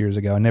 years, 6 years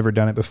ago. I'd never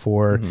done it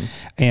before.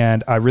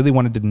 And I really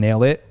wanted to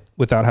nail it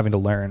without having to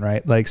learn,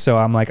 right? Like, so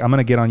I'm like, I'm going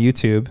to get on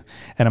YouTube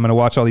and I'm going to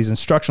watch all these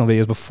instructional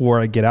videos before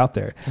I get out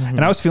there. And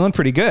I was feeling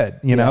pretty good,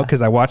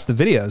 because I watched the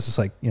videos. It's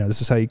like,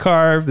 this is how you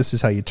carve, this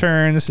is how you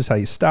turn, this is how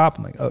you stop.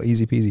 I'm like, oh,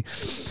 easy peasy.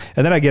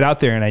 And then I get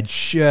out there and I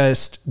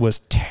just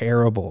was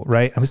terrible,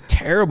 right? I was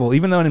terrible.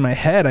 Even though in my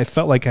head, I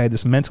felt like I had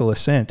this mental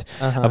assent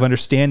of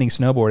understanding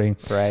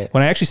snowboarding. Right.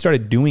 When I actually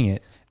started doing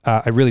it,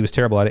 I really was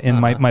terrible at it.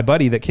 And my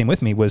buddy that came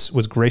with me was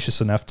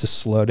gracious enough to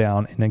slow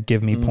down and then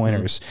give me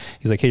pointers.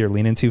 He's like, hey, you're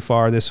leaning too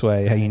far this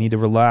way. Hey, you need to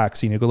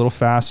relax. You need to go a little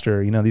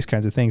faster, these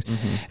kinds of things.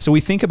 So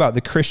we think about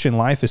the Christian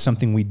life as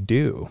something we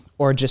do.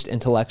 Or just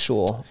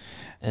intellectual.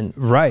 And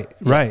right.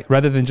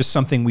 Rather than just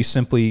something we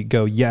simply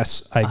go,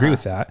 yes, I agree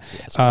with that.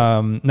 Yes,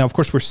 now, of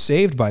course, we're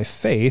saved by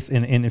faith,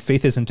 and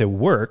faith isn't a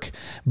work,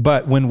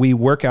 but when we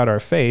work out our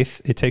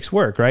faith, it takes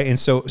work, right? And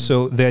so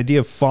the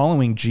idea of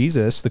following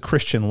Jesus, the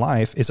Christian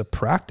life, is a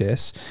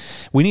practice.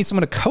 We need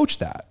someone to coach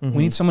that.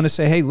 We need someone to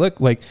say, hey,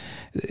 look, like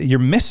you're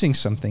missing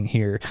something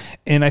here.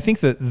 And I think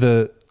that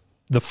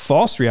the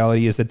false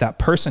reality is that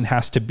person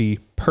has to be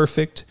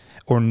perfect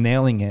or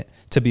nailing it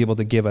to be able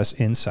to give us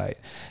insight.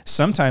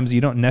 Sometimes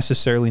you don't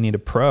necessarily need a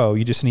pro.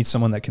 You just need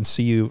someone that can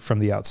see you from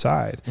the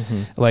outside.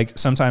 Like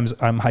sometimes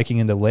I'm hiking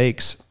into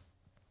lakes,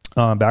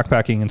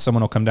 backpacking, and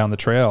someone will come down the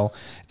trail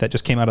that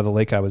just came out of the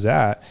lake I was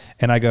at.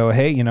 And I go,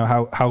 hey,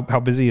 how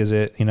busy is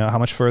it? How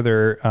much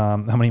further, how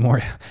many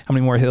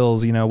more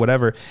hills,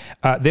 whatever.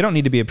 They don't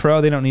need to be a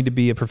pro. They don't need to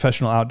be a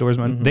professional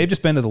outdoorsman. They've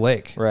just been to the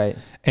lake. Right.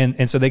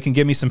 And so they can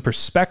give me some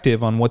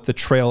perspective on what the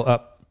trail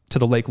up to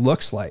the lake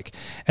looks like.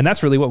 And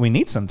that's really what we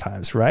need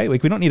sometimes, right?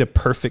 Like we don't need a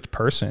perfect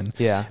person.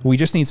 Yeah. We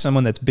just need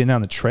someone that's been on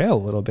the trail a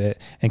little bit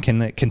and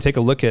can take a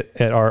look at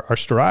our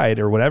stride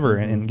or whatever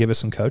and give us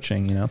some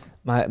coaching,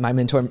 My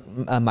mentor,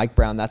 Mike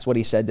Brown, that's what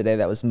he said today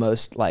that was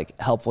most like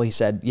helpful. He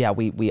said, yeah,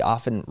 we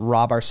often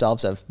rob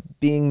ourselves of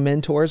being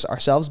mentors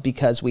ourselves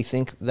because we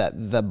think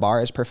that the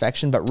bar is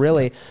perfection, but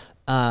really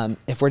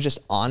if we're just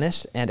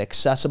honest and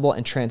accessible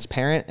and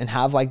transparent and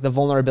have like the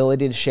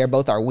vulnerability to share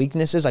both our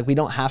weaknesses, like we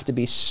don't have to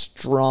be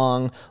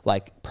strong,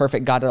 like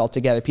perfect, got it all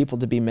together people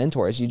to be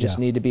mentors. You just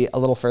need to be a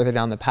little further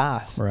down the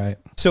path. Right.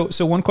 So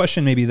one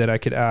question maybe that I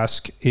could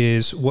ask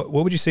is what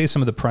would you say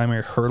some of the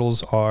primary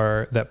hurdles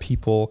are that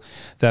people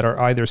that are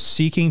either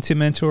seeking to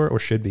mentor or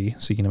should be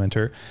seeking to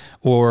mentor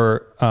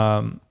or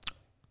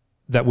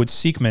that would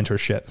seek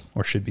mentorship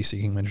or should be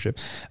seeking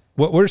mentorship?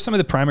 What are some of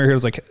the primary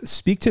hurdles? Like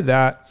speak to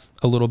that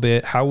a little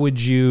bit. How would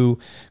you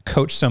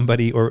coach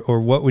somebody or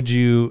what would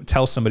you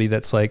tell somebody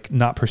that's like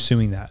not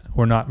pursuing that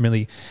or not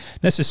really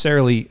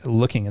necessarily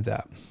looking at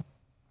that?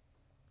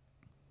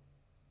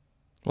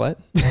 What?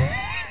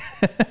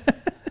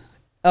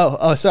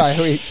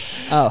 Sorry.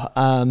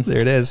 There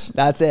it is.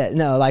 That's it.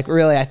 No, like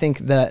really, I think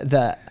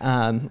the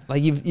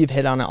like you've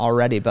hit on it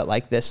already, but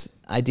like this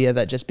idea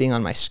that just being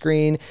on my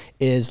screen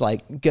is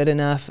like good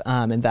enough,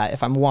 and that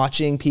if I'm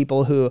watching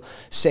people who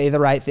say the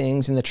right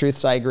things and the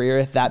truths I agree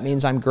with, that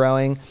means I'm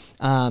growing.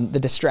 The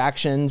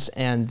distractions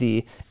and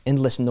the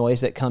endless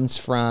noise that comes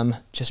from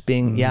just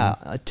being,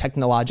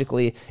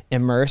 technologically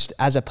immersed,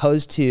 as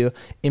opposed to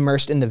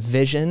immersed in the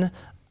vision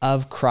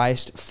of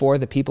Christ for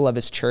the people of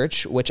his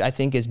church, which I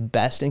think is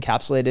best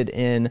encapsulated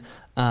in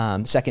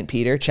 2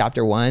 Peter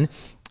chapter 1.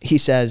 He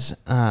says,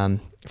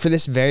 for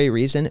this very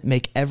reason,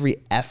 make every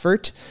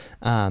effort,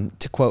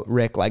 to quote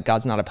Rick, like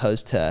God's not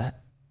opposed to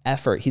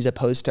effort, he's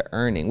opposed to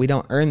earning. We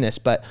don't earn this,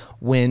 but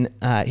when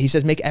he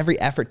says make every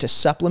effort to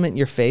supplement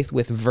your faith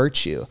with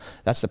virtue,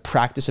 that's the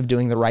practice of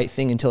doing the right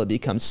thing until it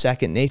becomes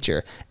second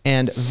nature,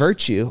 and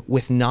virtue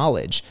with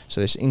knowledge.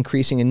 So there's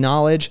increasing in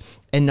knowledge,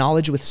 and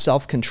knowledge with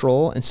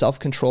self-control, and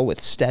self-control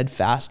with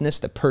steadfastness,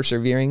 the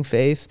persevering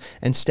faith,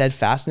 and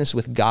steadfastness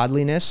with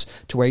godliness,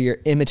 to where you're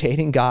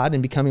imitating God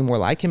and becoming more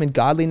like him, and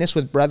godliness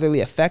with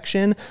brotherly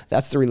affection,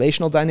 that's the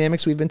relational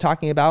dynamics we've been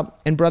talking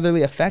about, and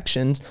brotherly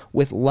affections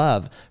with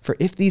love. For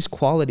if these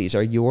qualities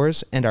are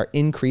yours and are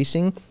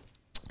increasing,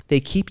 they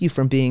keep you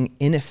from being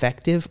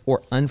ineffective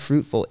or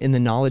unfruitful in the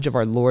knowledge of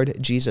our Lord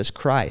Jesus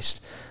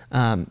Christ.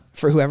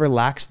 For whoever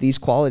lacks these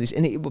qualities,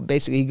 and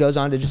he goes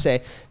on to just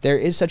say, there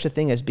is such a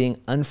thing as being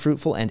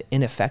unfruitful and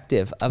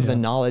ineffective of the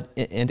knowledge,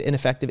 and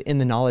ineffective in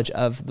the knowledge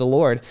of the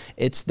Lord.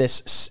 It's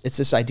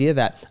this idea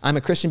that I'm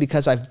a Christian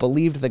because I've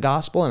believed the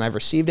gospel and I've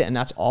received it, and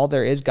that's all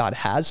there is God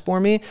has for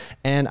me,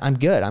 and I'm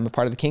good. I'm a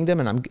part of the kingdom,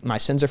 and my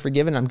sins are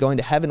forgiven. I'm going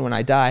to heaven when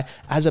I die,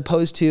 as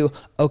opposed to,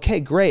 okay,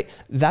 great.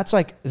 That's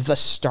like the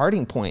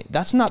starting point.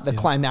 That's not the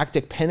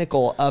climactic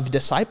pinnacle of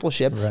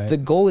discipleship. Right. The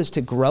goal is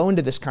to grow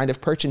into this kind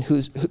of person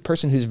who's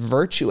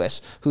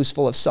virtuous, who's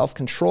full of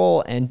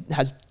self-control and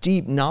has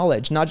deep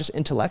knowledge, not just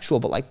intellectual,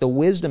 but like the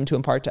wisdom to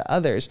impart to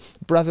others,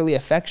 brotherly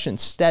affection,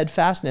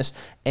 steadfastness,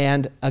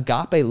 and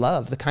agape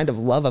love, the kind of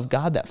love of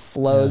God that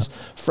flows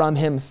from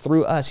him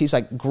through us. He's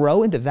like,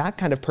 grow into that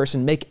kind of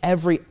person, make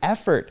every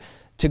effort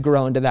to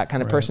grow into that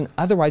kind of person.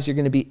 Otherwise, you're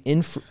going to be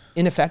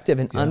ineffective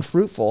and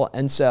unfruitful.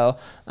 And so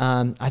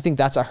I think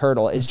that's a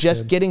hurdle, is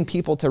just getting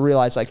people to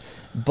realize, like,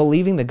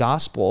 believing the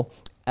gospel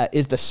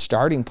is the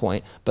starting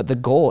point, but the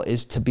goal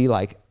is to be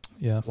like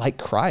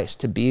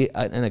Christ, to be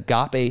an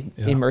agape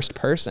immersed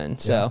person.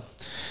 So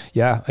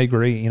I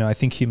agree. I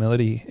think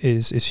humility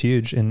is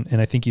huge.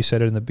 And I think you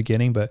said it in the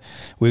beginning, but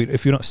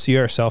if we don't see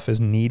ourselves as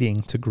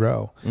needing to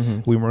grow,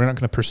 we're not going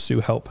to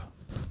pursue help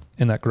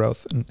in that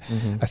growth. And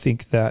I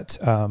think that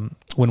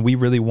when we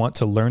really want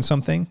to learn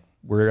something,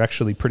 we're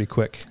actually pretty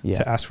quick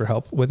to ask for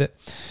help with it.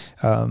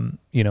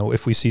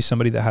 If we see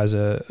somebody that has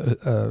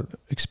a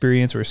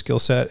experience or a skill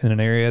set in an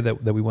area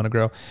that we want to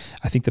grow,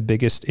 I think the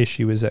biggest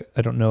issue is that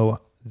I don't know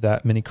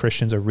that many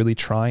Christians are really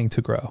trying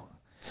to grow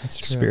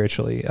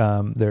spiritually.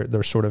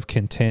 They're sort of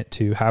content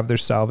to have their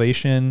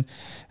salvation,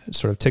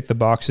 sort of tick the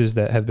boxes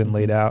that have been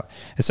laid out.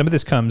 And some of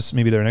this comes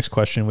maybe to our next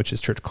question, which is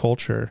church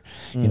culture.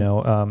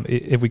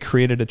 If we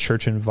created a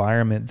church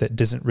environment that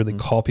doesn't really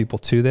call people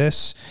to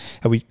this,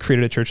 have we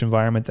created a church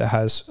environment that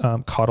has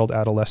coddled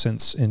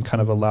adolescents and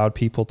kind of allowed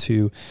people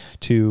to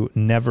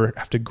never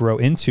have to grow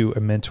into a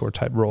mentor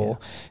type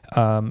role?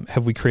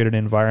 Have we created an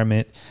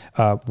environment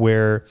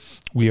where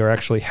we are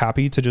actually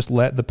happy to just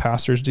let the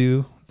pastors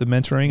do the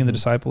mentoring and the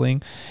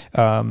discipling,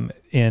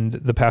 and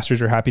the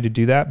pastors are happy to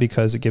do that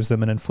because it gives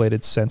them an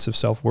inflated sense of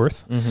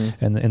self-worth,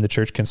 and the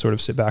church can sort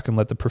of sit back and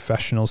let the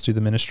professionals do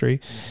the ministry.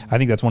 I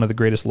think that's one of the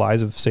greatest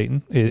lies of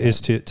Satan, is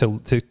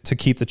to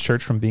keep the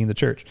church from being the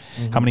church.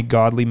 How many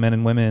godly men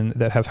and women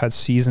that have had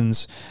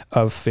seasons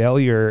of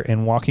failure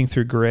and walking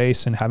through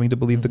grace and having to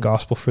believe the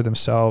gospel for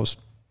themselves,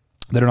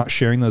 that are not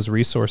sharing those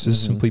resources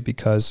simply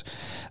because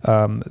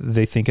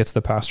they think it's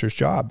the pastor's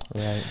job.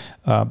 Right.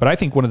 But I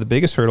think one of the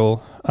biggest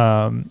hurdle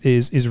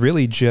is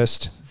really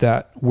just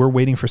that we're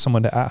waiting for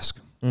someone to ask.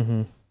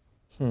 I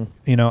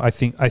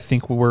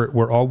think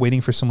we're all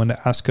waiting for someone to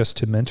ask us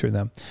to mentor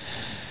them,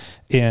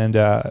 and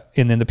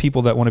then the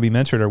people that want to be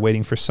mentored are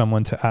waiting for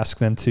someone to ask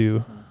them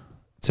to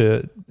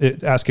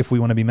ask if we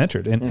want to be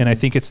mentored. And I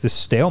think it's this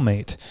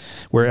stalemate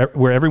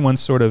where everyone's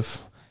sort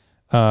of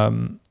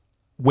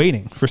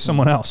waiting for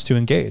someone else to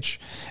engage.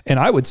 And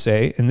I would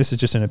say, and this is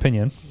just an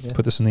opinion,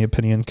 put this in the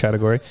opinion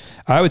category,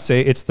 I would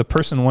say it's the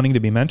person wanting to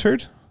be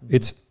mentored.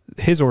 It's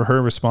his or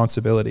her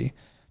responsibility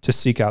to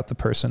seek out the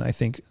person, I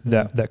think,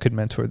 that could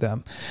mentor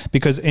them.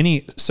 Because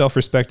any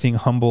self-respecting,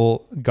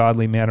 humble,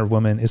 godly man or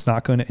woman is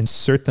not going to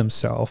insert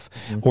themselves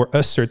or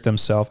assert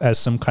themselves as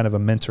some kind of a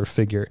mentor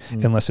figure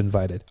unless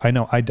invited. I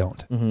know I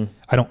don't.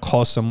 I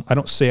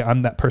don't say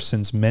I'm that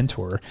person's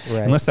mentor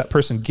unless that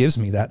person gives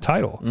me that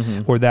title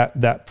or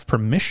that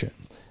permission.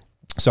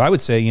 So I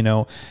would say,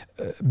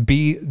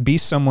 be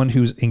someone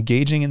who's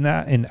engaging in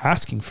that and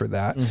asking for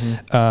that.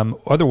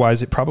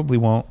 Otherwise, it probably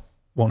won't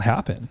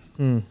happen.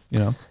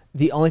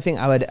 The only thing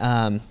I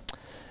would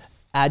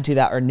add to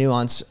that or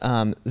nuance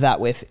that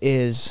with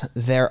is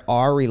there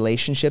are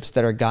relationships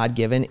that are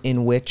God-given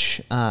in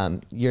which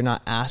you're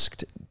not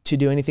asked to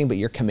do anything, but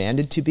you're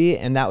commanded to be,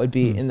 and that would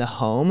be in the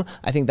home.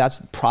 I think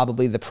that's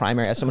probably the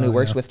primary, as someone who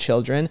works with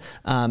children,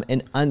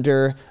 an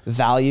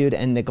undervalued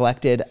and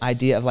neglected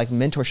idea of like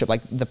mentorship,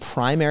 like the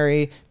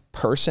primary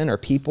person or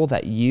people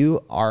that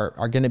you are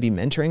going to be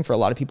mentoring for a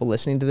lot of people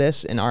listening to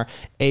this in our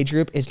age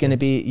group is going to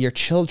be your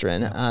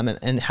children.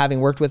 And having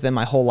worked with them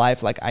my whole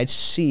life, like I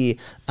see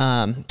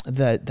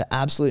the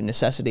absolute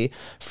necessity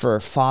for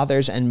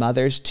fathers and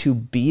mothers to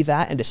be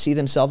that and to see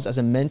themselves as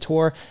a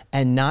mentor,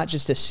 and not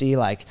just to see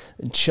like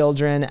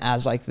children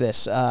as like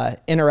this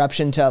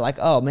interruption to like,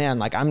 oh man,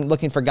 like I'm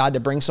looking for God to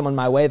bring someone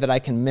my way that I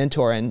can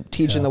mentor and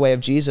teach in the way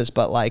of Jesus.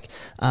 But like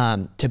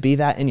to be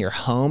that in your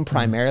home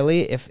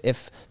primarily,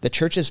 if the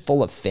church is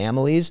full of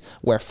families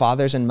where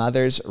fathers and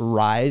mothers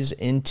rise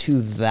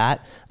into that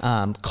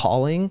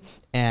calling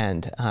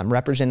and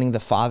representing the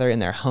Father in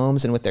their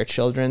homes and with their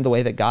children the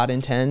way that God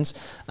intends,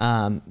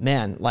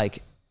 man, like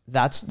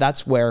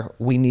that's where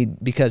we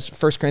need, because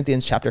 1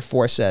 Corinthians chapter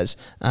 4 says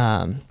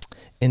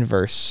in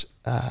verse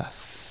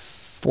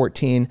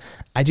 14,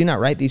 I do not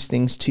write these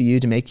things to you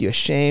to make you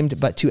ashamed,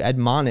 but to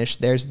admonish.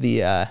 There's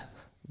the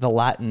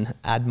Latin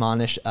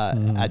admonish.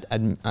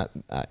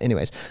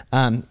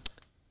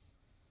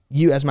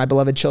 You as my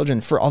beloved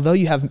children, for although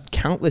you have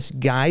countless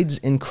guides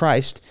in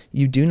Christ,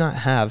 you do not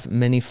have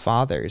many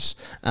fathers.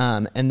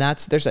 And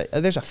there's a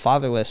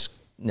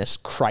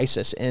fatherlessness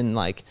crisis in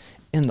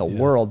the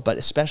world, but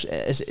especially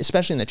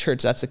in the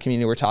church. That's the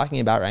community we're talking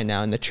about right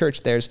now. In the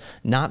church, there's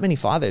not many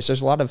fathers.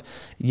 There's a lot of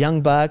young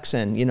bucks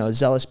and,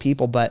 zealous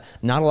people, but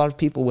not a lot of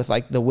people with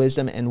like the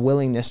wisdom and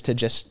willingness to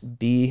just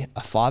be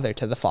a father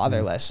to the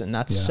fatherless. And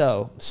that's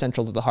so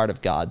central to the heart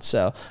of God.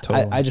 So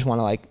totally. I just want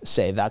to like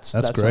say that's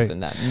great. Something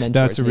that mentors.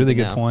 That's a really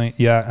good point.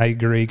 Yeah, I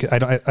agree.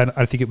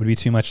 I think it would be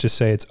too much to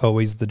say it's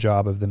always the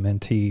job of the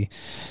mentee,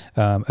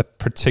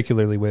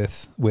 particularly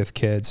with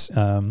kids.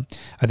 I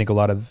think a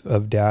lot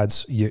of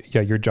dads,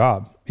 your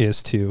job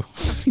is to,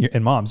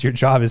 and moms, your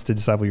job is to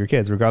disciple your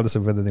kids, regardless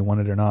of whether they want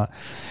it or not.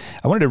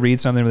 I wanted to read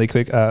something really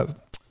quick.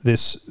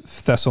 This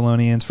 1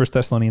 Thessalonians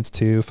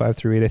 2,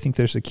 5-8. I think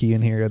there's a key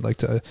in here I'd like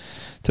to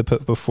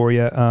put before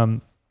you.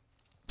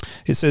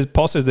 It says,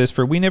 Paul says this,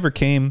 for we never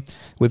came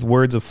with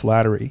words of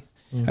flattery,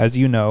 as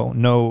you know,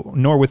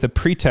 nor with a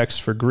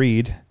pretext for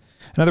greed.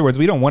 In other words,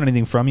 we don't want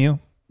anything from you.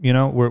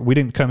 We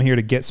didn't come here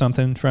to get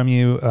something from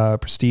you,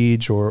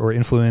 prestige or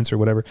influence or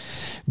whatever.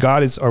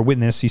 God is our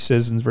witness, he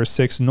says in verse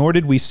 6, nor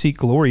did we seek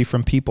glory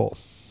from people.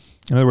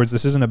 In other words,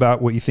 this isn't about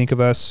what you think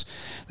of us.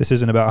 This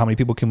isn't about how many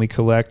people can we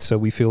collect so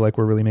we feel like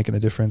we're really making a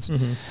difference.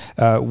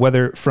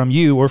 Whether from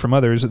you or from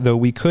others, though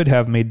we could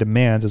have made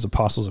demands as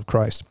apostles of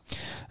Christ.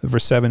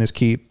 Verse 7 is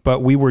key.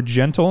 But we were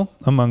gentle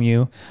among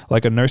you,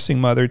 like a nursing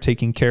mother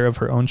taking care of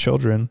her own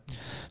children.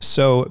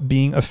 So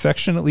being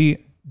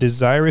affectionately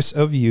desirous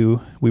of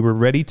you, we were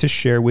ready to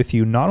share with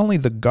you not only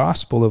the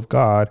gospel of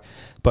God,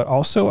 but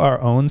also our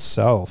own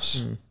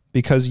selves,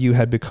 because you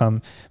had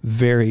become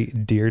very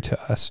dear to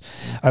us.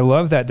 I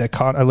love that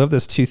dichotomy. I love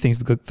those two things,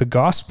 the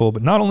gospel,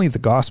 but not only the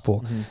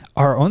gospel,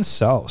 our own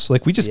selves.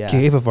 Like we just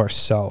gave of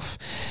ourself.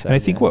 So and I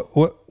think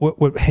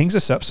what hangs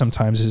us up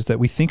sometimes is that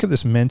we think of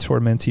this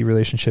mentor-mentee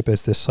relationship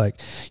as this,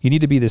 like, you need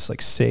to be this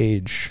like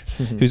sage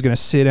who's going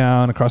to sit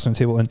down across from the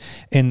table and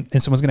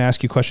someone's going to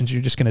ask you questions.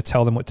 You're just going to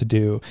tell them what to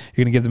do. You're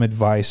going to give them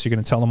advice. You're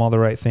going to tell them all the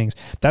right things.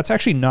 That's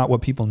actually not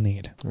what people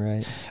need.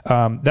 Right.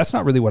 That's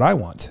not really what I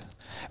want.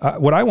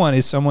 What I want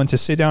is someone to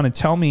sit down and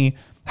tell me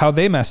how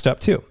they messed up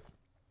too,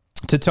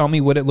 to tell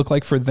me what it looked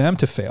like for them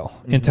to fail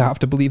and to have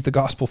to believe the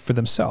gospel for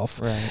themselves.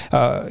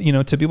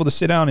 Right. To be able to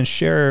sit down and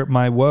share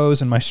my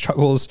woes and my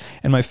struggles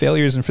and my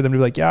failures, and for them to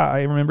be like, yeah,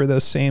 I remember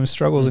those same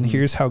struggles, and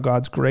here's how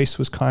God's grace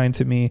was kind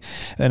to me.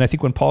 And I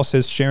think when Paul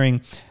says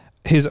sharing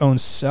his own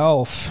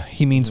self,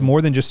 he means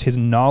more than just his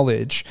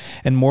knowledge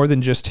and more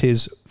than just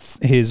his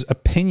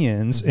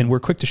opinions, and we're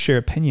quick to share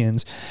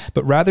opinions,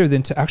 but rather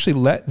than to actually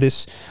let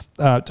these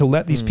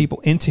people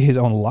into his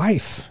own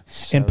life.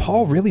 So, and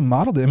Paul really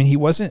modeled it. I mean, he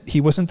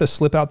wasn't the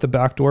slip out the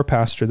back door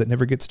pastor that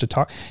never gets to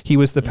talk. He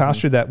was the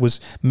pastor that was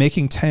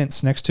making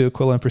tents next to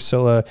Aquila and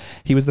Priscilla.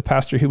 He was the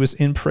pastor who was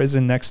in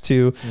prison next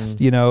to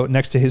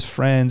his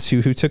friends,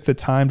 who took the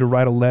time to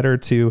write a letter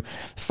to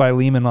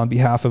Philemon on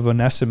behalf of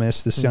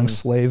Onesimus, this young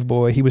slave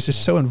boy. He was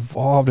just so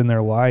involved in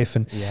their life.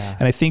 And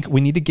I think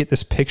we need to get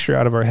this picture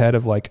out of our head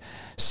of like,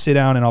 sit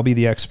down and I'll be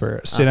the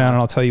expert. Sit down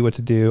and I'll tell you what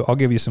to do. I'll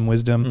give you some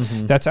wisdom.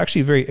 That's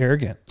actually very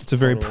arrogant. It's a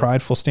very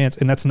prideful stance.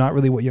 And that's not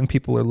really what young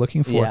people are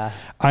looking for. Yeah.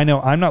 I know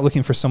I'm not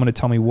looking for someone to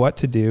tell me what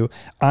to do.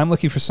 I'm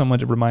looking for someone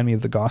to remind me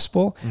of the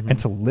gospel and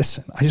to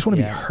listen. I just want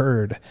to be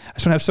heard. I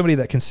just want to have somebody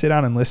that can sit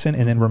down and listen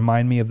and then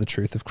remind me of the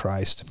truth of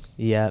Christ.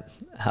 Yeah,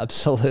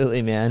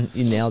 absolutely, man.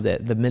 You nailed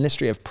it. The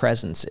ministry of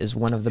presence is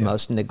one of the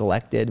most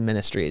neglected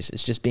ministries.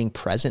 It's just being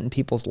present in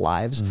people's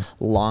lives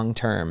long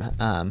term.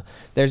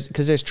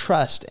 There's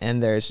trust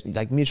and there's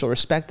like mutual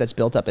respect that's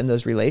built up in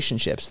those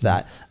relationships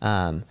that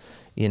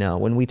you know,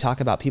 when we talk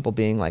about people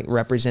being like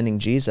representing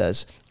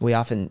Jesus, we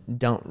often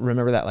don't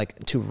remember that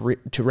like to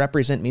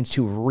represent means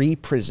to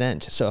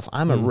represent. So if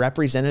I'm a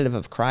representative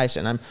of Christ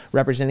and I'm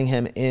representing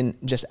him in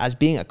just as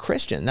being a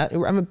Christian, that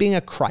I'm being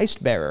a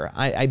Christ bearer.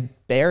 I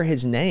bear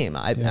his name.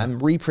 I'm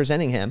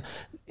representing him.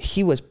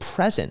 He was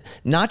present,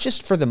 not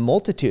just for the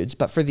multitudes,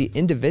 but for the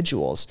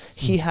individuals.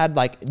 He had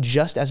like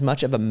just as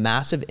much of a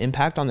massive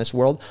impact on this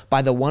world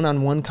by the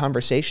one-on-one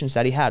conversations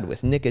that he had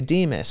with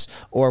Nicodemus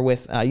or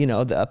with,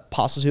 the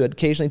apostles who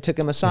occasionally took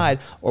him aside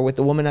or with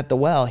the woman at the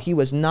well. He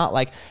was not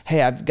like,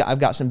 hey, I've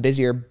got some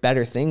busier,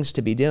 better things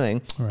to be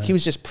doing. Right. He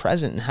was just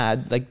present and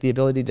had like the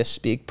ability to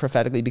speak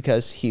prophetically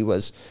because he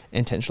was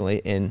intentionally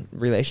in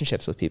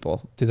relationships with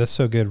people. Dude, that's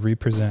so good.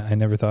 Represent. I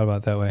never thought about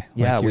it that way.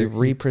 Yeah, like we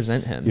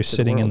represent him. You're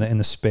sitting in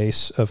the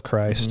space of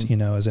Christ,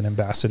 as an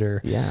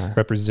ambassador,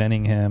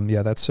 representing him.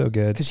 Yeah, that's so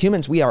good. Because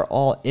humans, we are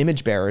all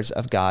image bearers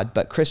of God,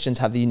 but Christians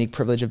have the unique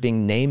privilege of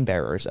being name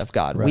bearers of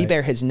God. Right. We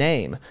bear his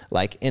name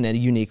like in a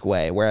unique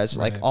way, whereas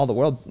like all the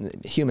world,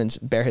 humans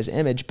bear his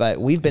image,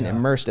 but we've been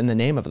immersed in the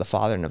name of the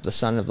Father and of the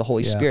Son and of the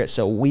Holy Spirit.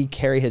 So we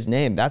carry his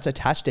name. That's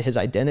attached to his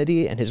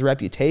identity and his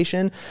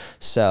reputation.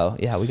 So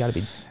we got to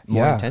be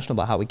more intentional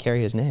about how we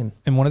carry his name.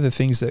 And one of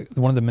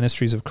the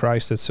ministries of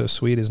Christ that's so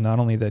sweet is not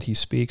only that he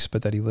speaks,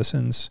 but that he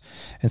listens.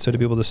 And so to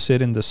be able to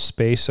sit in the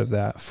space of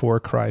that for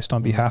Christ,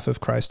 on behalf of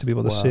Christ, to be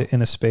able to sit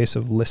in a space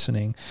of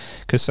listening.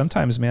 Because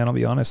sometimes, man, I'll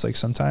be honest, like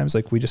sometimes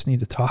like we just need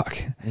to talk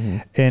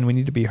and we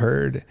need to be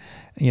heard,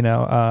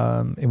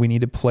 and we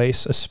need to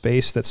place a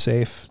space that's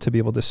safe to be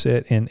able to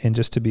sit and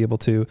just to be able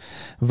to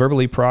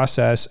verbally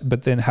process,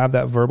 but then have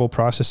that verbal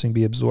processing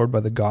be absorbed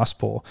by the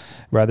gospel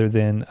rather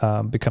than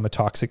become a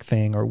toxic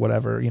thing or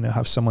whatever,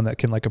 have someone that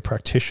can, like a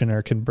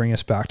practitioner, can bring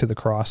us back to the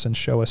cross and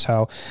show us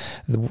how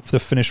the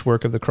finished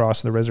work of the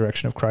cross and the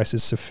resurrection of Christ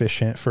is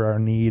sufficient for our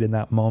need in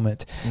that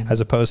moment, as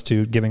opposed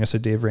to giving us a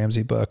Dave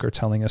Ramsey book or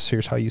telling us,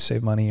 here's how you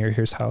save money, or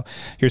here's how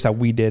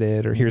we did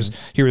it, or here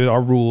are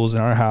our rules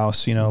in our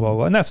house, blah, blah,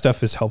 blah. And that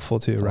stuff is helpful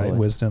too, right?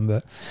 Wisdom.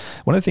 But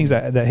one of the things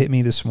that hit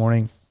me this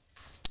morning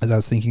as I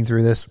was thinking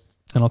through this,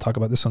 and I'll talk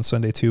about this on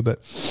Sunday too, but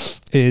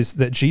is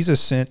that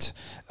Jesus sent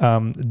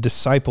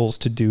disciples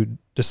to do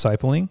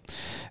discipling.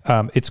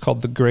 It's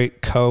called the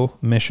Great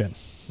Co-Mission.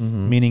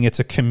 Meaning it's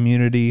a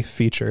community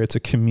feature. It's a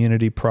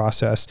community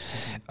process.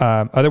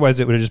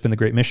 Otherwise, it would have just been the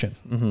Great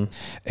Mission.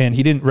 And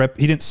he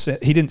didn't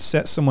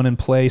set someone in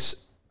place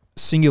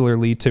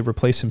singularly to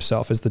replace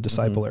himself as the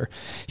discipler.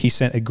 He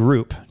sent a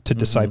group to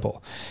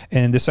disciple.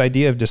 And this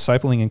idea of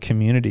discipling in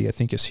community, I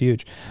think, is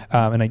huge.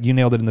 And you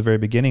nailed it in the very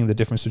beginning, the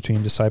difference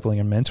between discipling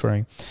and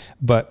mentoring.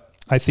 But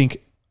I think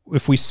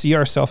if we see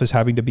ourselves as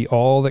having to be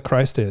all that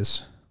Christ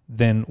is,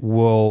 then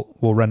we'll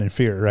run in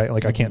fear, right?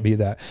 Like I can't be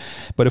that.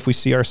 But if we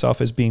see ourselves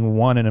as being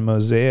one in a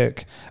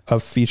mosaic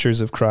of features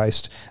of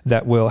Christ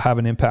that will have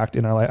an impact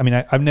in our life. I mean,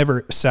 I've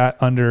never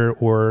sat under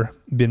or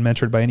been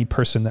mentored by any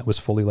person that was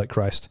fully like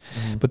Christ,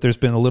 but there's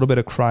been a little bit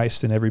of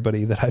Christ in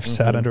everybody that I've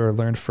sat under or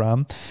learned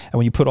from. And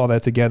when you put all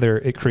that together,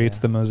 it creates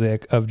the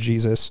mosaic of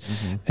Jesus.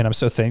 And I'm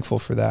so thankful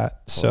for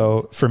that.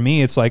 So for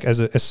me, it's like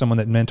as someone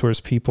that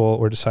mentors people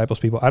or disciples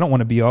people, I don't want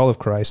to be all of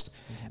Christ.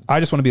 I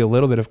just want to be a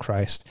little bit of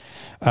Christ.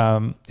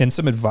 And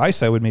some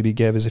advice I would maybe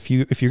give is if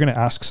you're going to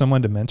ask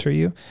someone to mentor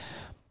you,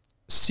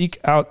 seek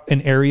out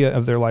an area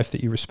of their life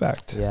that you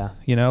respect. Yeah.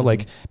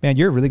 Like, man,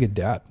 you're a really good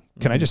dad.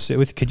 Can I just sit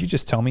with, could you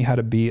just tell me how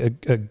to be a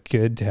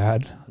good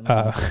dad?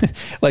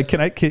 Like,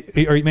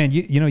 or man,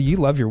 you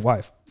love your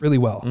wife really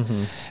well,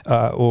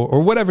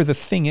 or whatever the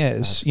thing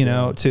is,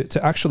 to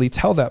actually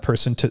tell that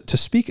person to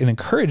speak and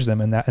encourage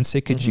them in that and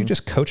say, could you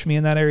just coach me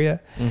in that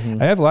area?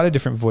 I have a lot of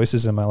different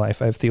voices in my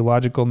life. I have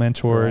theological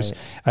mentors.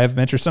 Right. I have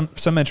mentors,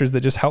 some mentors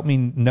that just help me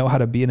know how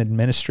to be an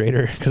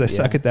administrator because I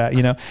suck at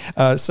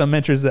that, some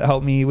mentors that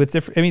help me with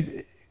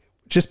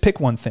just pick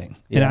one thing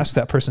and ask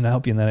that person to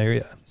help you in that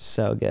area.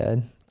 So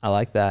good. I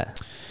like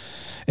that.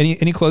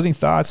 Any closing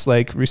thoughts?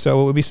 Like, Rousseau,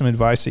 what would be some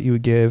advice that you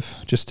would give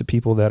just to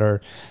people that are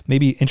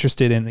maybe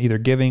interested in either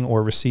giving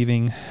or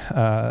receiving,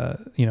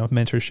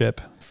 mentorship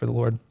for the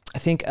Lord? I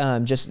think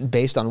just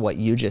based on what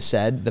you just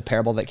said, the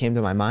parable that came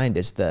to my mind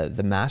is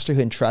the master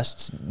who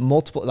entrusts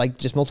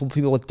multiple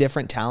people with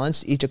different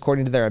talents, each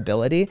according to their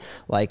ability.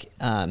 Like,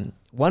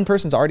 one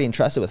person's already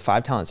entrusted with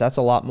 5 talents. That's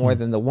a lot more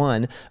than the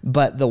one,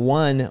 but the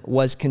one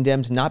was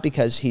condemned not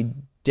because he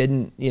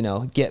didn't,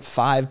 get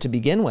 5 to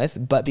begin with,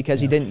 but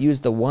because he didn't use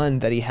the one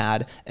that he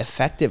had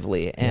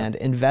effectively and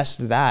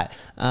invest that.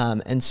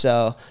 And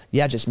so,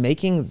 just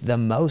making the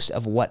most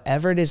of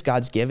whatever it is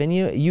God's given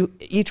you.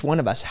 Each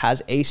one of us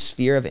has a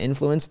sphere of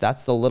influence.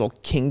 That's the little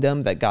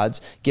kingdom that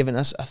God's given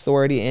us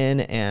authority in.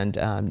 And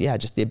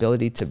just the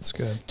ability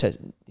to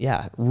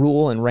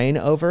rule and reign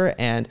over.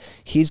 And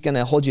he's going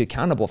to hold you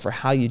accountable for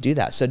how you do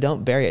that. So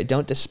don't bury it.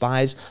 Don't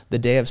despise the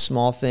day of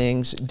small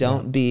things.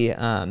 Don't be,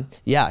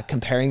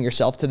 comparing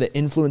yourself to the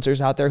influencers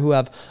out there who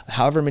have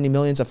however many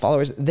millions of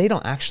followers. They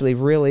don't actually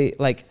really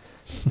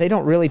they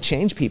don't really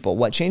change people.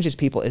 What changes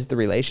people is the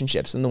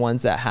relationships, and the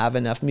ones that have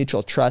enough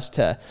mutual trust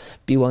to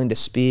be willing to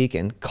speak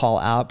and call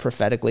out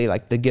prophetically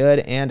like the good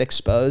and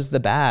expose the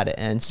bad.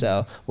 And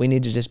so we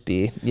need to just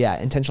be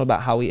intentional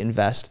about how we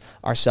invest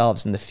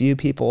ourselves in the few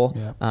people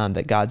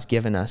that God's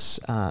given us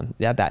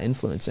that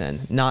influence in,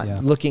 not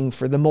looking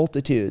for the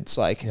multitudes.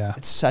 Like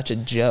it's such a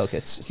joke.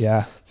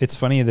 It's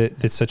funny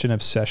that it's such an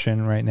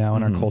obsession right now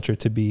in our culture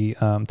to be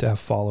to have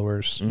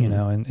followers, you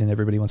know, and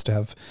everybody wants to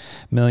have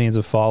millions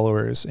of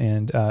followers,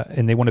 and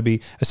they want to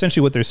be,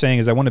 essentially what they're saying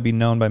is, I want to be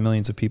known by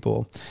millions of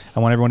people. I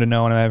want everyone to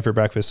know what I'm having for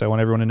breakfast. I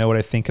want everyone to know what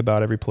I think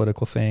about every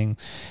political thing.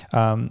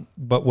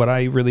 But what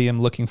I really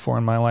am looking for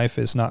in my life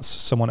is not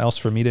someone else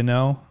for me to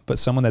know, but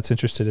someone that's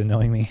interested in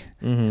knowing me,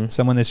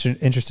 someone that's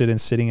interested in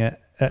sitting at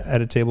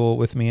a table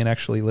with me and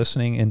actually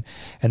listening.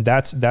 And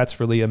that's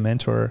really a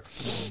mentor.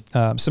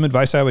 Some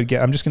advice I would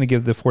get, I'm just going to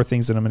give the 4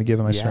 things that I'm going to give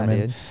in my sermon.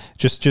 Dude.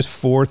 Just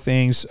 4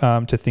 things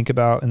to think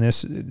about in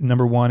this.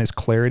 Number 1 is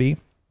clarity.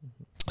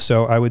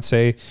 So I would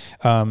say,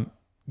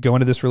 go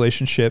into this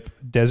relationship,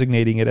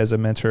 designating it as a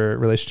mentor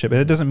relationship. And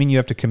it doesn't mean you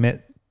have to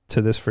commit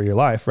to this for your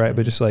life, right?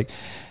 But just like,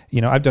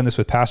 you know, I've done this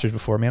with pastors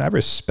before. Man, I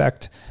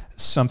respect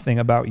something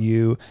about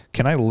you.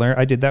 Can I learn?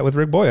 I did that with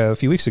Rick Boya a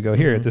few weeks ago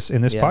here in this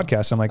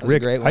podcast. I'm like,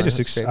 Rick, I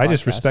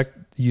just respect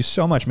you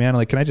so much, man.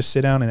 Like, can I just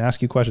sit down and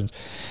ask you questions?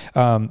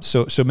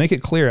 So make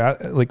it clear,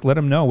 like, let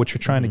them know what you're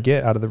trying to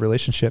get out of the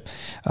relationship.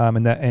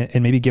 And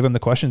maybe give them the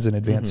questions in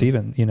advance,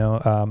 even, you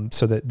know,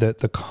 so that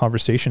the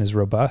conversation is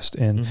robust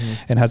and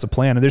has a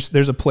plan. And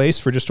there's a place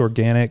for just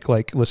organic,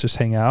 like, let's just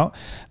hang out,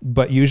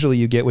 but usually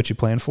you get what you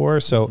plan for.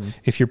 So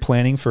if you're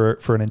planning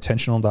for an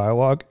intentional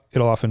dialogue,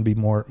 it'll often be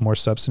more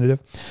substantive.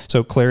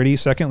 So clarity.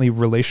 Secondly,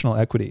 relational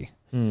equity.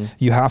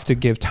 You have to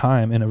give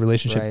time in a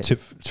relationship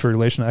for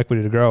relational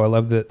equity to grow. I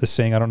love the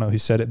saying, I don't know who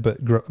said it,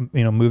 but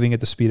moving at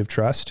the speed of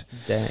trust.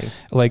 Dang.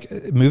 Like,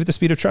 move at the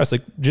speed of trust.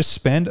 Like, just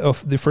spend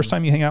the first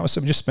time you hang out with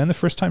someone, just spend the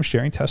first time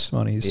sharing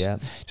testimonies,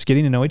 just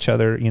getting to know each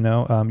other. You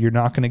know, you're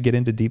not going to get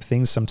into deep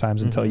things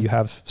sometimes until you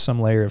have some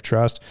layer of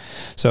trust.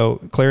 So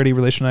clarity,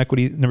 relational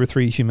equity. Number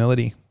 3,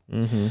 humility.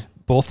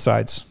 Both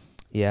sides.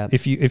 Yeah.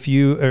 If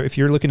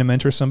you're looking to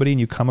mentor somebody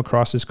and you come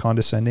across as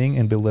condescending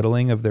and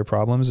belittling of their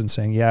problems and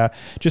saying,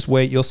 just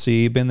wait, you'll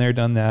see, been there,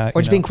 done that.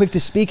 Or just being quick to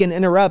speak and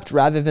interrupt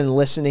rather than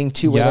listening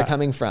to where they're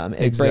coming from.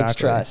 It breaks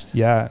trust.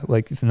 Yeah.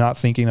 Like, not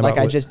thinking about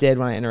I just did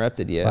when I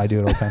interrupted you. I do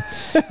it all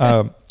the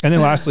time. And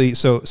then lastly,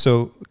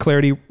 so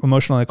clarity,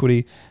 emotional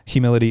equity,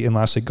 humility, and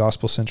lastly,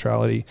 gospel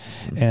centrality.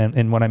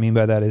 And what I mean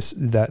by that is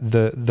that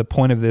the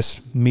point of this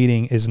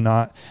meeting is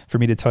not for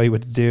me to tell you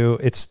what to do.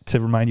 It's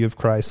to remind you of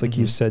Christ. Like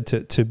you said,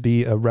 to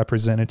be a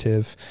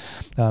representative,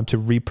 to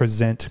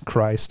represent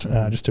Christ,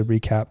 just to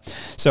recap.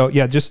 So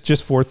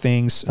just 4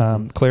 things,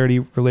 clarity,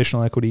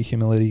 relational equity,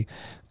 humility,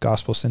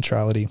 gospel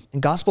centrality.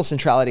 And gospel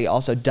centrality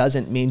also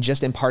doesn't mean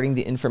just imparting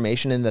the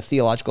information and the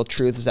theological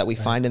truths that we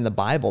find in the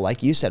Bible.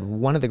 Like you said,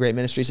 one of the great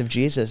ministries of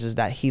Jesus is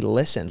that he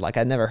listened. Like,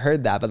 I'd never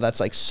heard that, but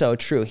that's like so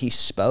true. He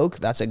spoke.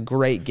 That's a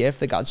great gift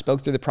that God spoke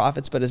through the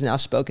prophets, but is now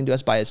spoken to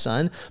us by his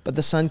son. But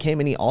the son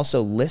came and he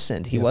also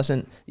listened. He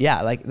wasn't,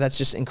 like, that's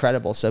just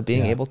incredible. So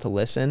being able to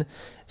listen,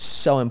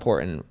 so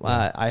important.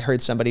 I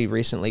heard somebody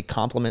recently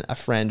compliment a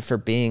friend for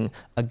being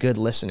a good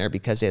listener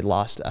because they had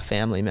lost a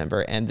family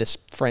member, and this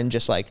friend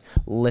just like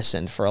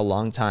listened for a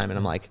long time. And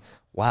I'm like,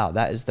 wow,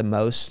 that is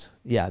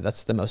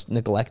that's the most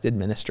neglected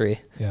ministry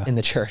in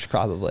the church,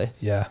 probably.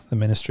 Yeah. The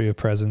ministry of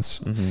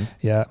presence.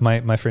 Yeah.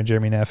 My friend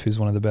Jeremy Neff, who's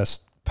one of the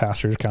best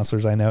pastors,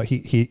 counselors I know,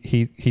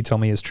 he told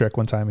me his trick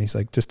one time. He's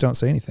like, just don't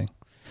say anything.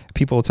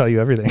 People will tell you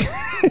everything.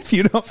 If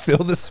you don't fill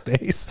the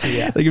space,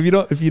 like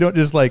if you don't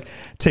just like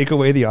take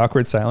away the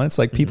awkward silence,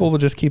 like people will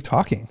just keep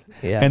talking,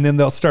 and then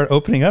they'll start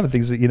opening up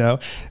things that, you know,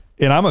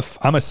 and I'm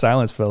a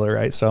silence filler,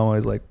 right? So I'm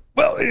always like,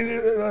 well,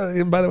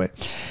 and by the way,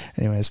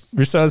 anyways,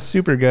 Rousseau is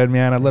super good,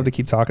 man. I'd love to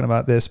keep talking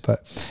about this,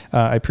 but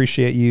I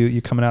appreciate you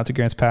coming out to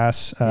Grants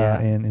Pass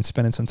and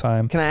spending some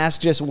time. Can I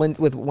ask just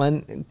with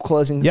one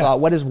closing thought?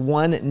 What is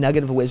one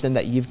nugget of wisdom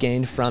that you've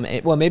gained from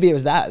it? Well, maybe it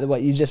was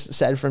what you just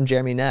said from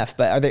Jeremy Neff,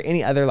 but are there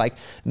any other like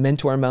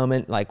mentor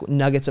moment, like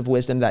nuggets of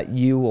wisdom that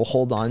you will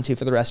hold on to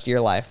for the rest of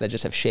your life that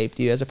just have shaped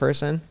you as a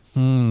person?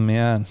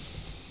 Man.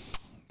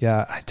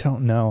 Yeah, I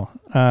don't know.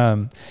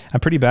 I'm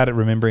pretty bad at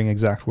remembering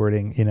exact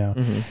wording, you know.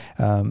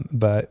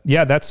 But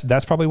yeah,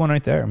 that's probably one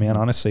right there, man.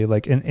 Honestly,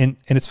 like, and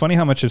it's funny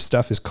how much of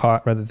stuff is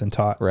caught rather than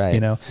taught. Right.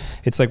 You know,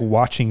 it's like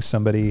watching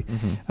somebody.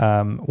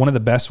 One of the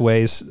best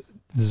ways.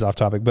 This is off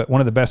topic, but one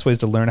of the best ways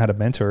to learn how to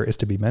mentor is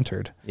to be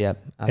mentored. Yep.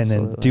 Absolutely.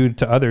 And then do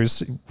to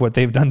others what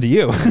they've done to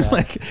you.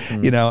 Like,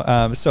 you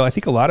know, so I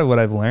think a lot of what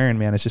I've learned,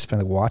 man, has just been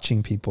like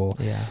watching people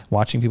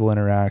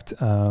interact,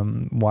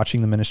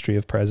 watching the ministry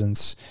of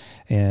presence.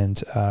 And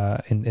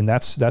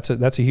that's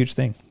a huge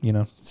thing, you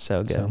know?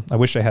 So good. So I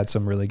wish I had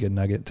some really good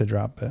nugget to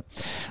drop, but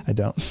I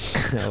don't.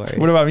 No worries.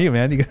 What about you,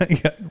 man? You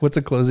got what's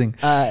a closing?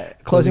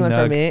 Closing one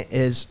for me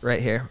is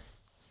right here.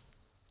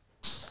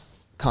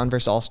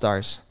 Converse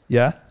All-Stars.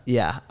 Yeah.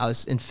 Yeah, I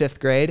was in 5th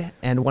grade,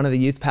 and one of the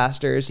youth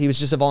pastors, he was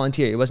just a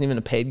volunteer. He wasn't even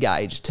a paid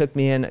guy. He just took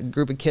me in, a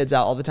group of kids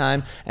out all the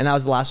time, and I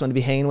was the last one to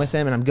be hanging with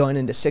him, and I'm going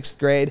into 6th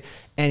grade,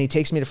 and he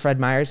takes me to Fred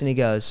Meyer's, and he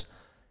goes,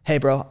 hey,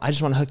 bro, I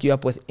just want to hook you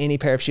up with any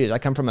pair of shoes. I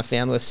come from a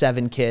family with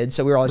 7 kids,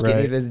 so we were always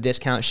getting either the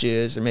discount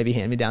shoes or maybe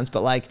hand-me-downs,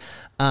 but like,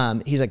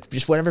 he's like,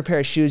 just whatever pair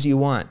of shoes you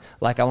want.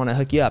 Like, I want to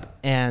hook you up.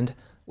 And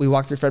we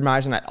walked through Fred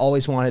Meyer's, and I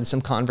always wanted some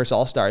Converse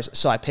All-Stars.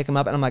 So I pick them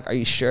up, and I'm like, are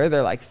you sure?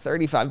 They're like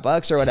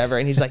 $35 or whatever.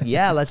 And he's like,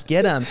 yeah, let's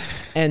get them.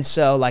 And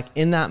so like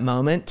in that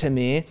moment, to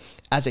me,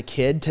 as a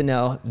kid, to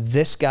know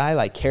this guy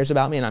like cares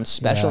about me and I'm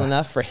special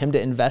enough for him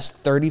to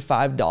invest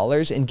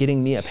 $35 in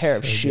getting me a pair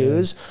of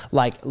shoes,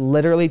 like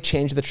literally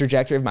changed the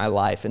trajectory of my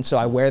life. And so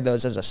I wear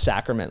those as a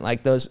sacrament.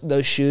 Like those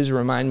shoes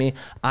remind me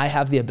I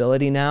have the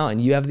ability now,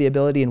 and you have the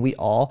ability, and we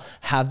all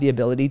have the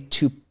ability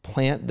to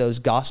plant those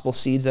gospel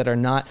seeds that are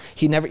not,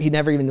 he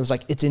never even was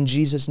like, it's in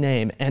Jesus'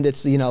 name. And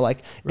it's, you know, like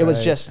it was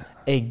just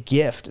a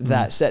gift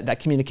that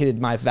communicated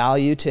my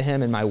value to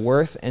him and my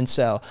worth. And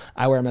so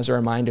I wear them as a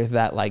reminder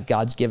that like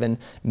God's given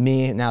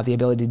me now the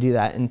ability to do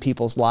that in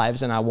people's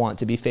lives. And I want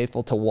to be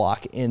faithful to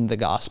walk in the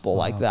gospel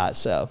like that.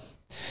 So.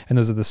 And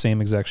those are the same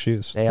exact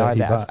shoes. They are.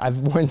 I've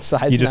worn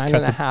size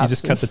 9.5. You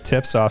just cut the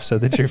tips off so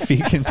that your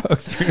feet can poke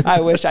through.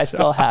 I wish I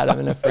still had them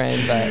in a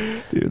frame,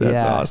 but dude,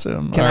 that's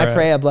awesome. Can I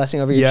pray a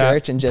blessing over your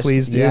church and just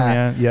please do,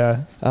 man.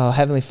 Yeah. Oh,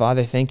 Heavenly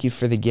Father, thank you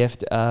for the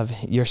gift of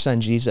your son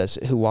Jesus,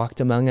 who walked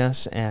among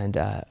us and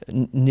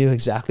knew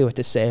exactly what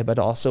to say, but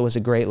also was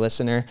a great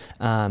listener,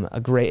 a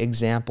great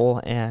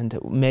example. And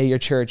may your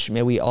church,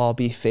 may we all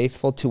be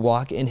faithful to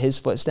walk in his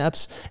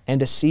footsteps and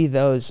to see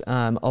those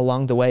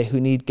along the way who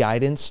need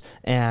guidance,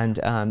 and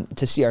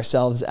to see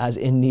ourselves as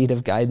in need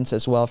of guidance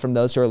as well from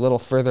those who are a little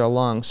further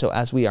along. So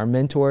as we are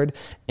mentored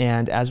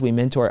and as we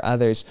mentor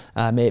others,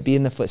 may it be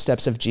in the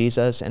footsteps of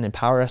Jesus, and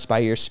empower us by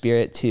your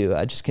Spirit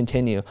to just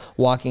continue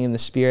walking in the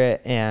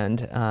Spirit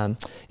and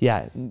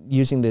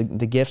using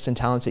the gifts and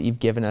talents that you've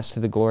given us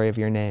to the glory of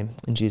your name.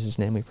 In Jesus'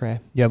 name we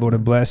pray. Yeah, Lord,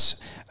 and bless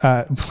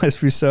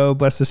Rousseau,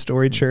 bless his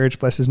Story Church,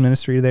 bless his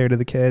ministry there to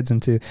the kids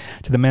and to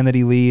the men that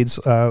he leads.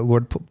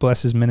 Lord,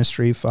 bless his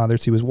ministry, Father,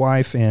 to his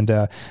wife, and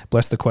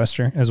bless the Quester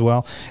as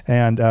well.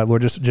 And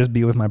Lord, just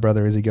be with my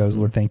brother as he goes.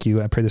 Lord, thank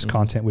you. I pray this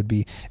content would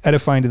be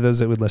edifying to those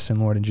that would listen,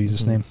 Lord, in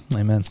Jesus' name.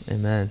 Amen.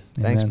 Amen.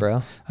 Thanks,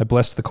 bro. I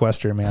blessed the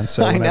Quester, man.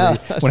 So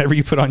whenever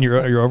you put on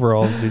your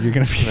overalls, dude, you're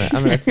going to be...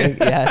 I'm going to think,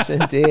 yes,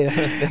 indeed.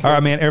 All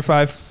right, man. Air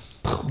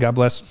 5. God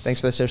bless.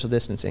 Thanks for the social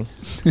distancing.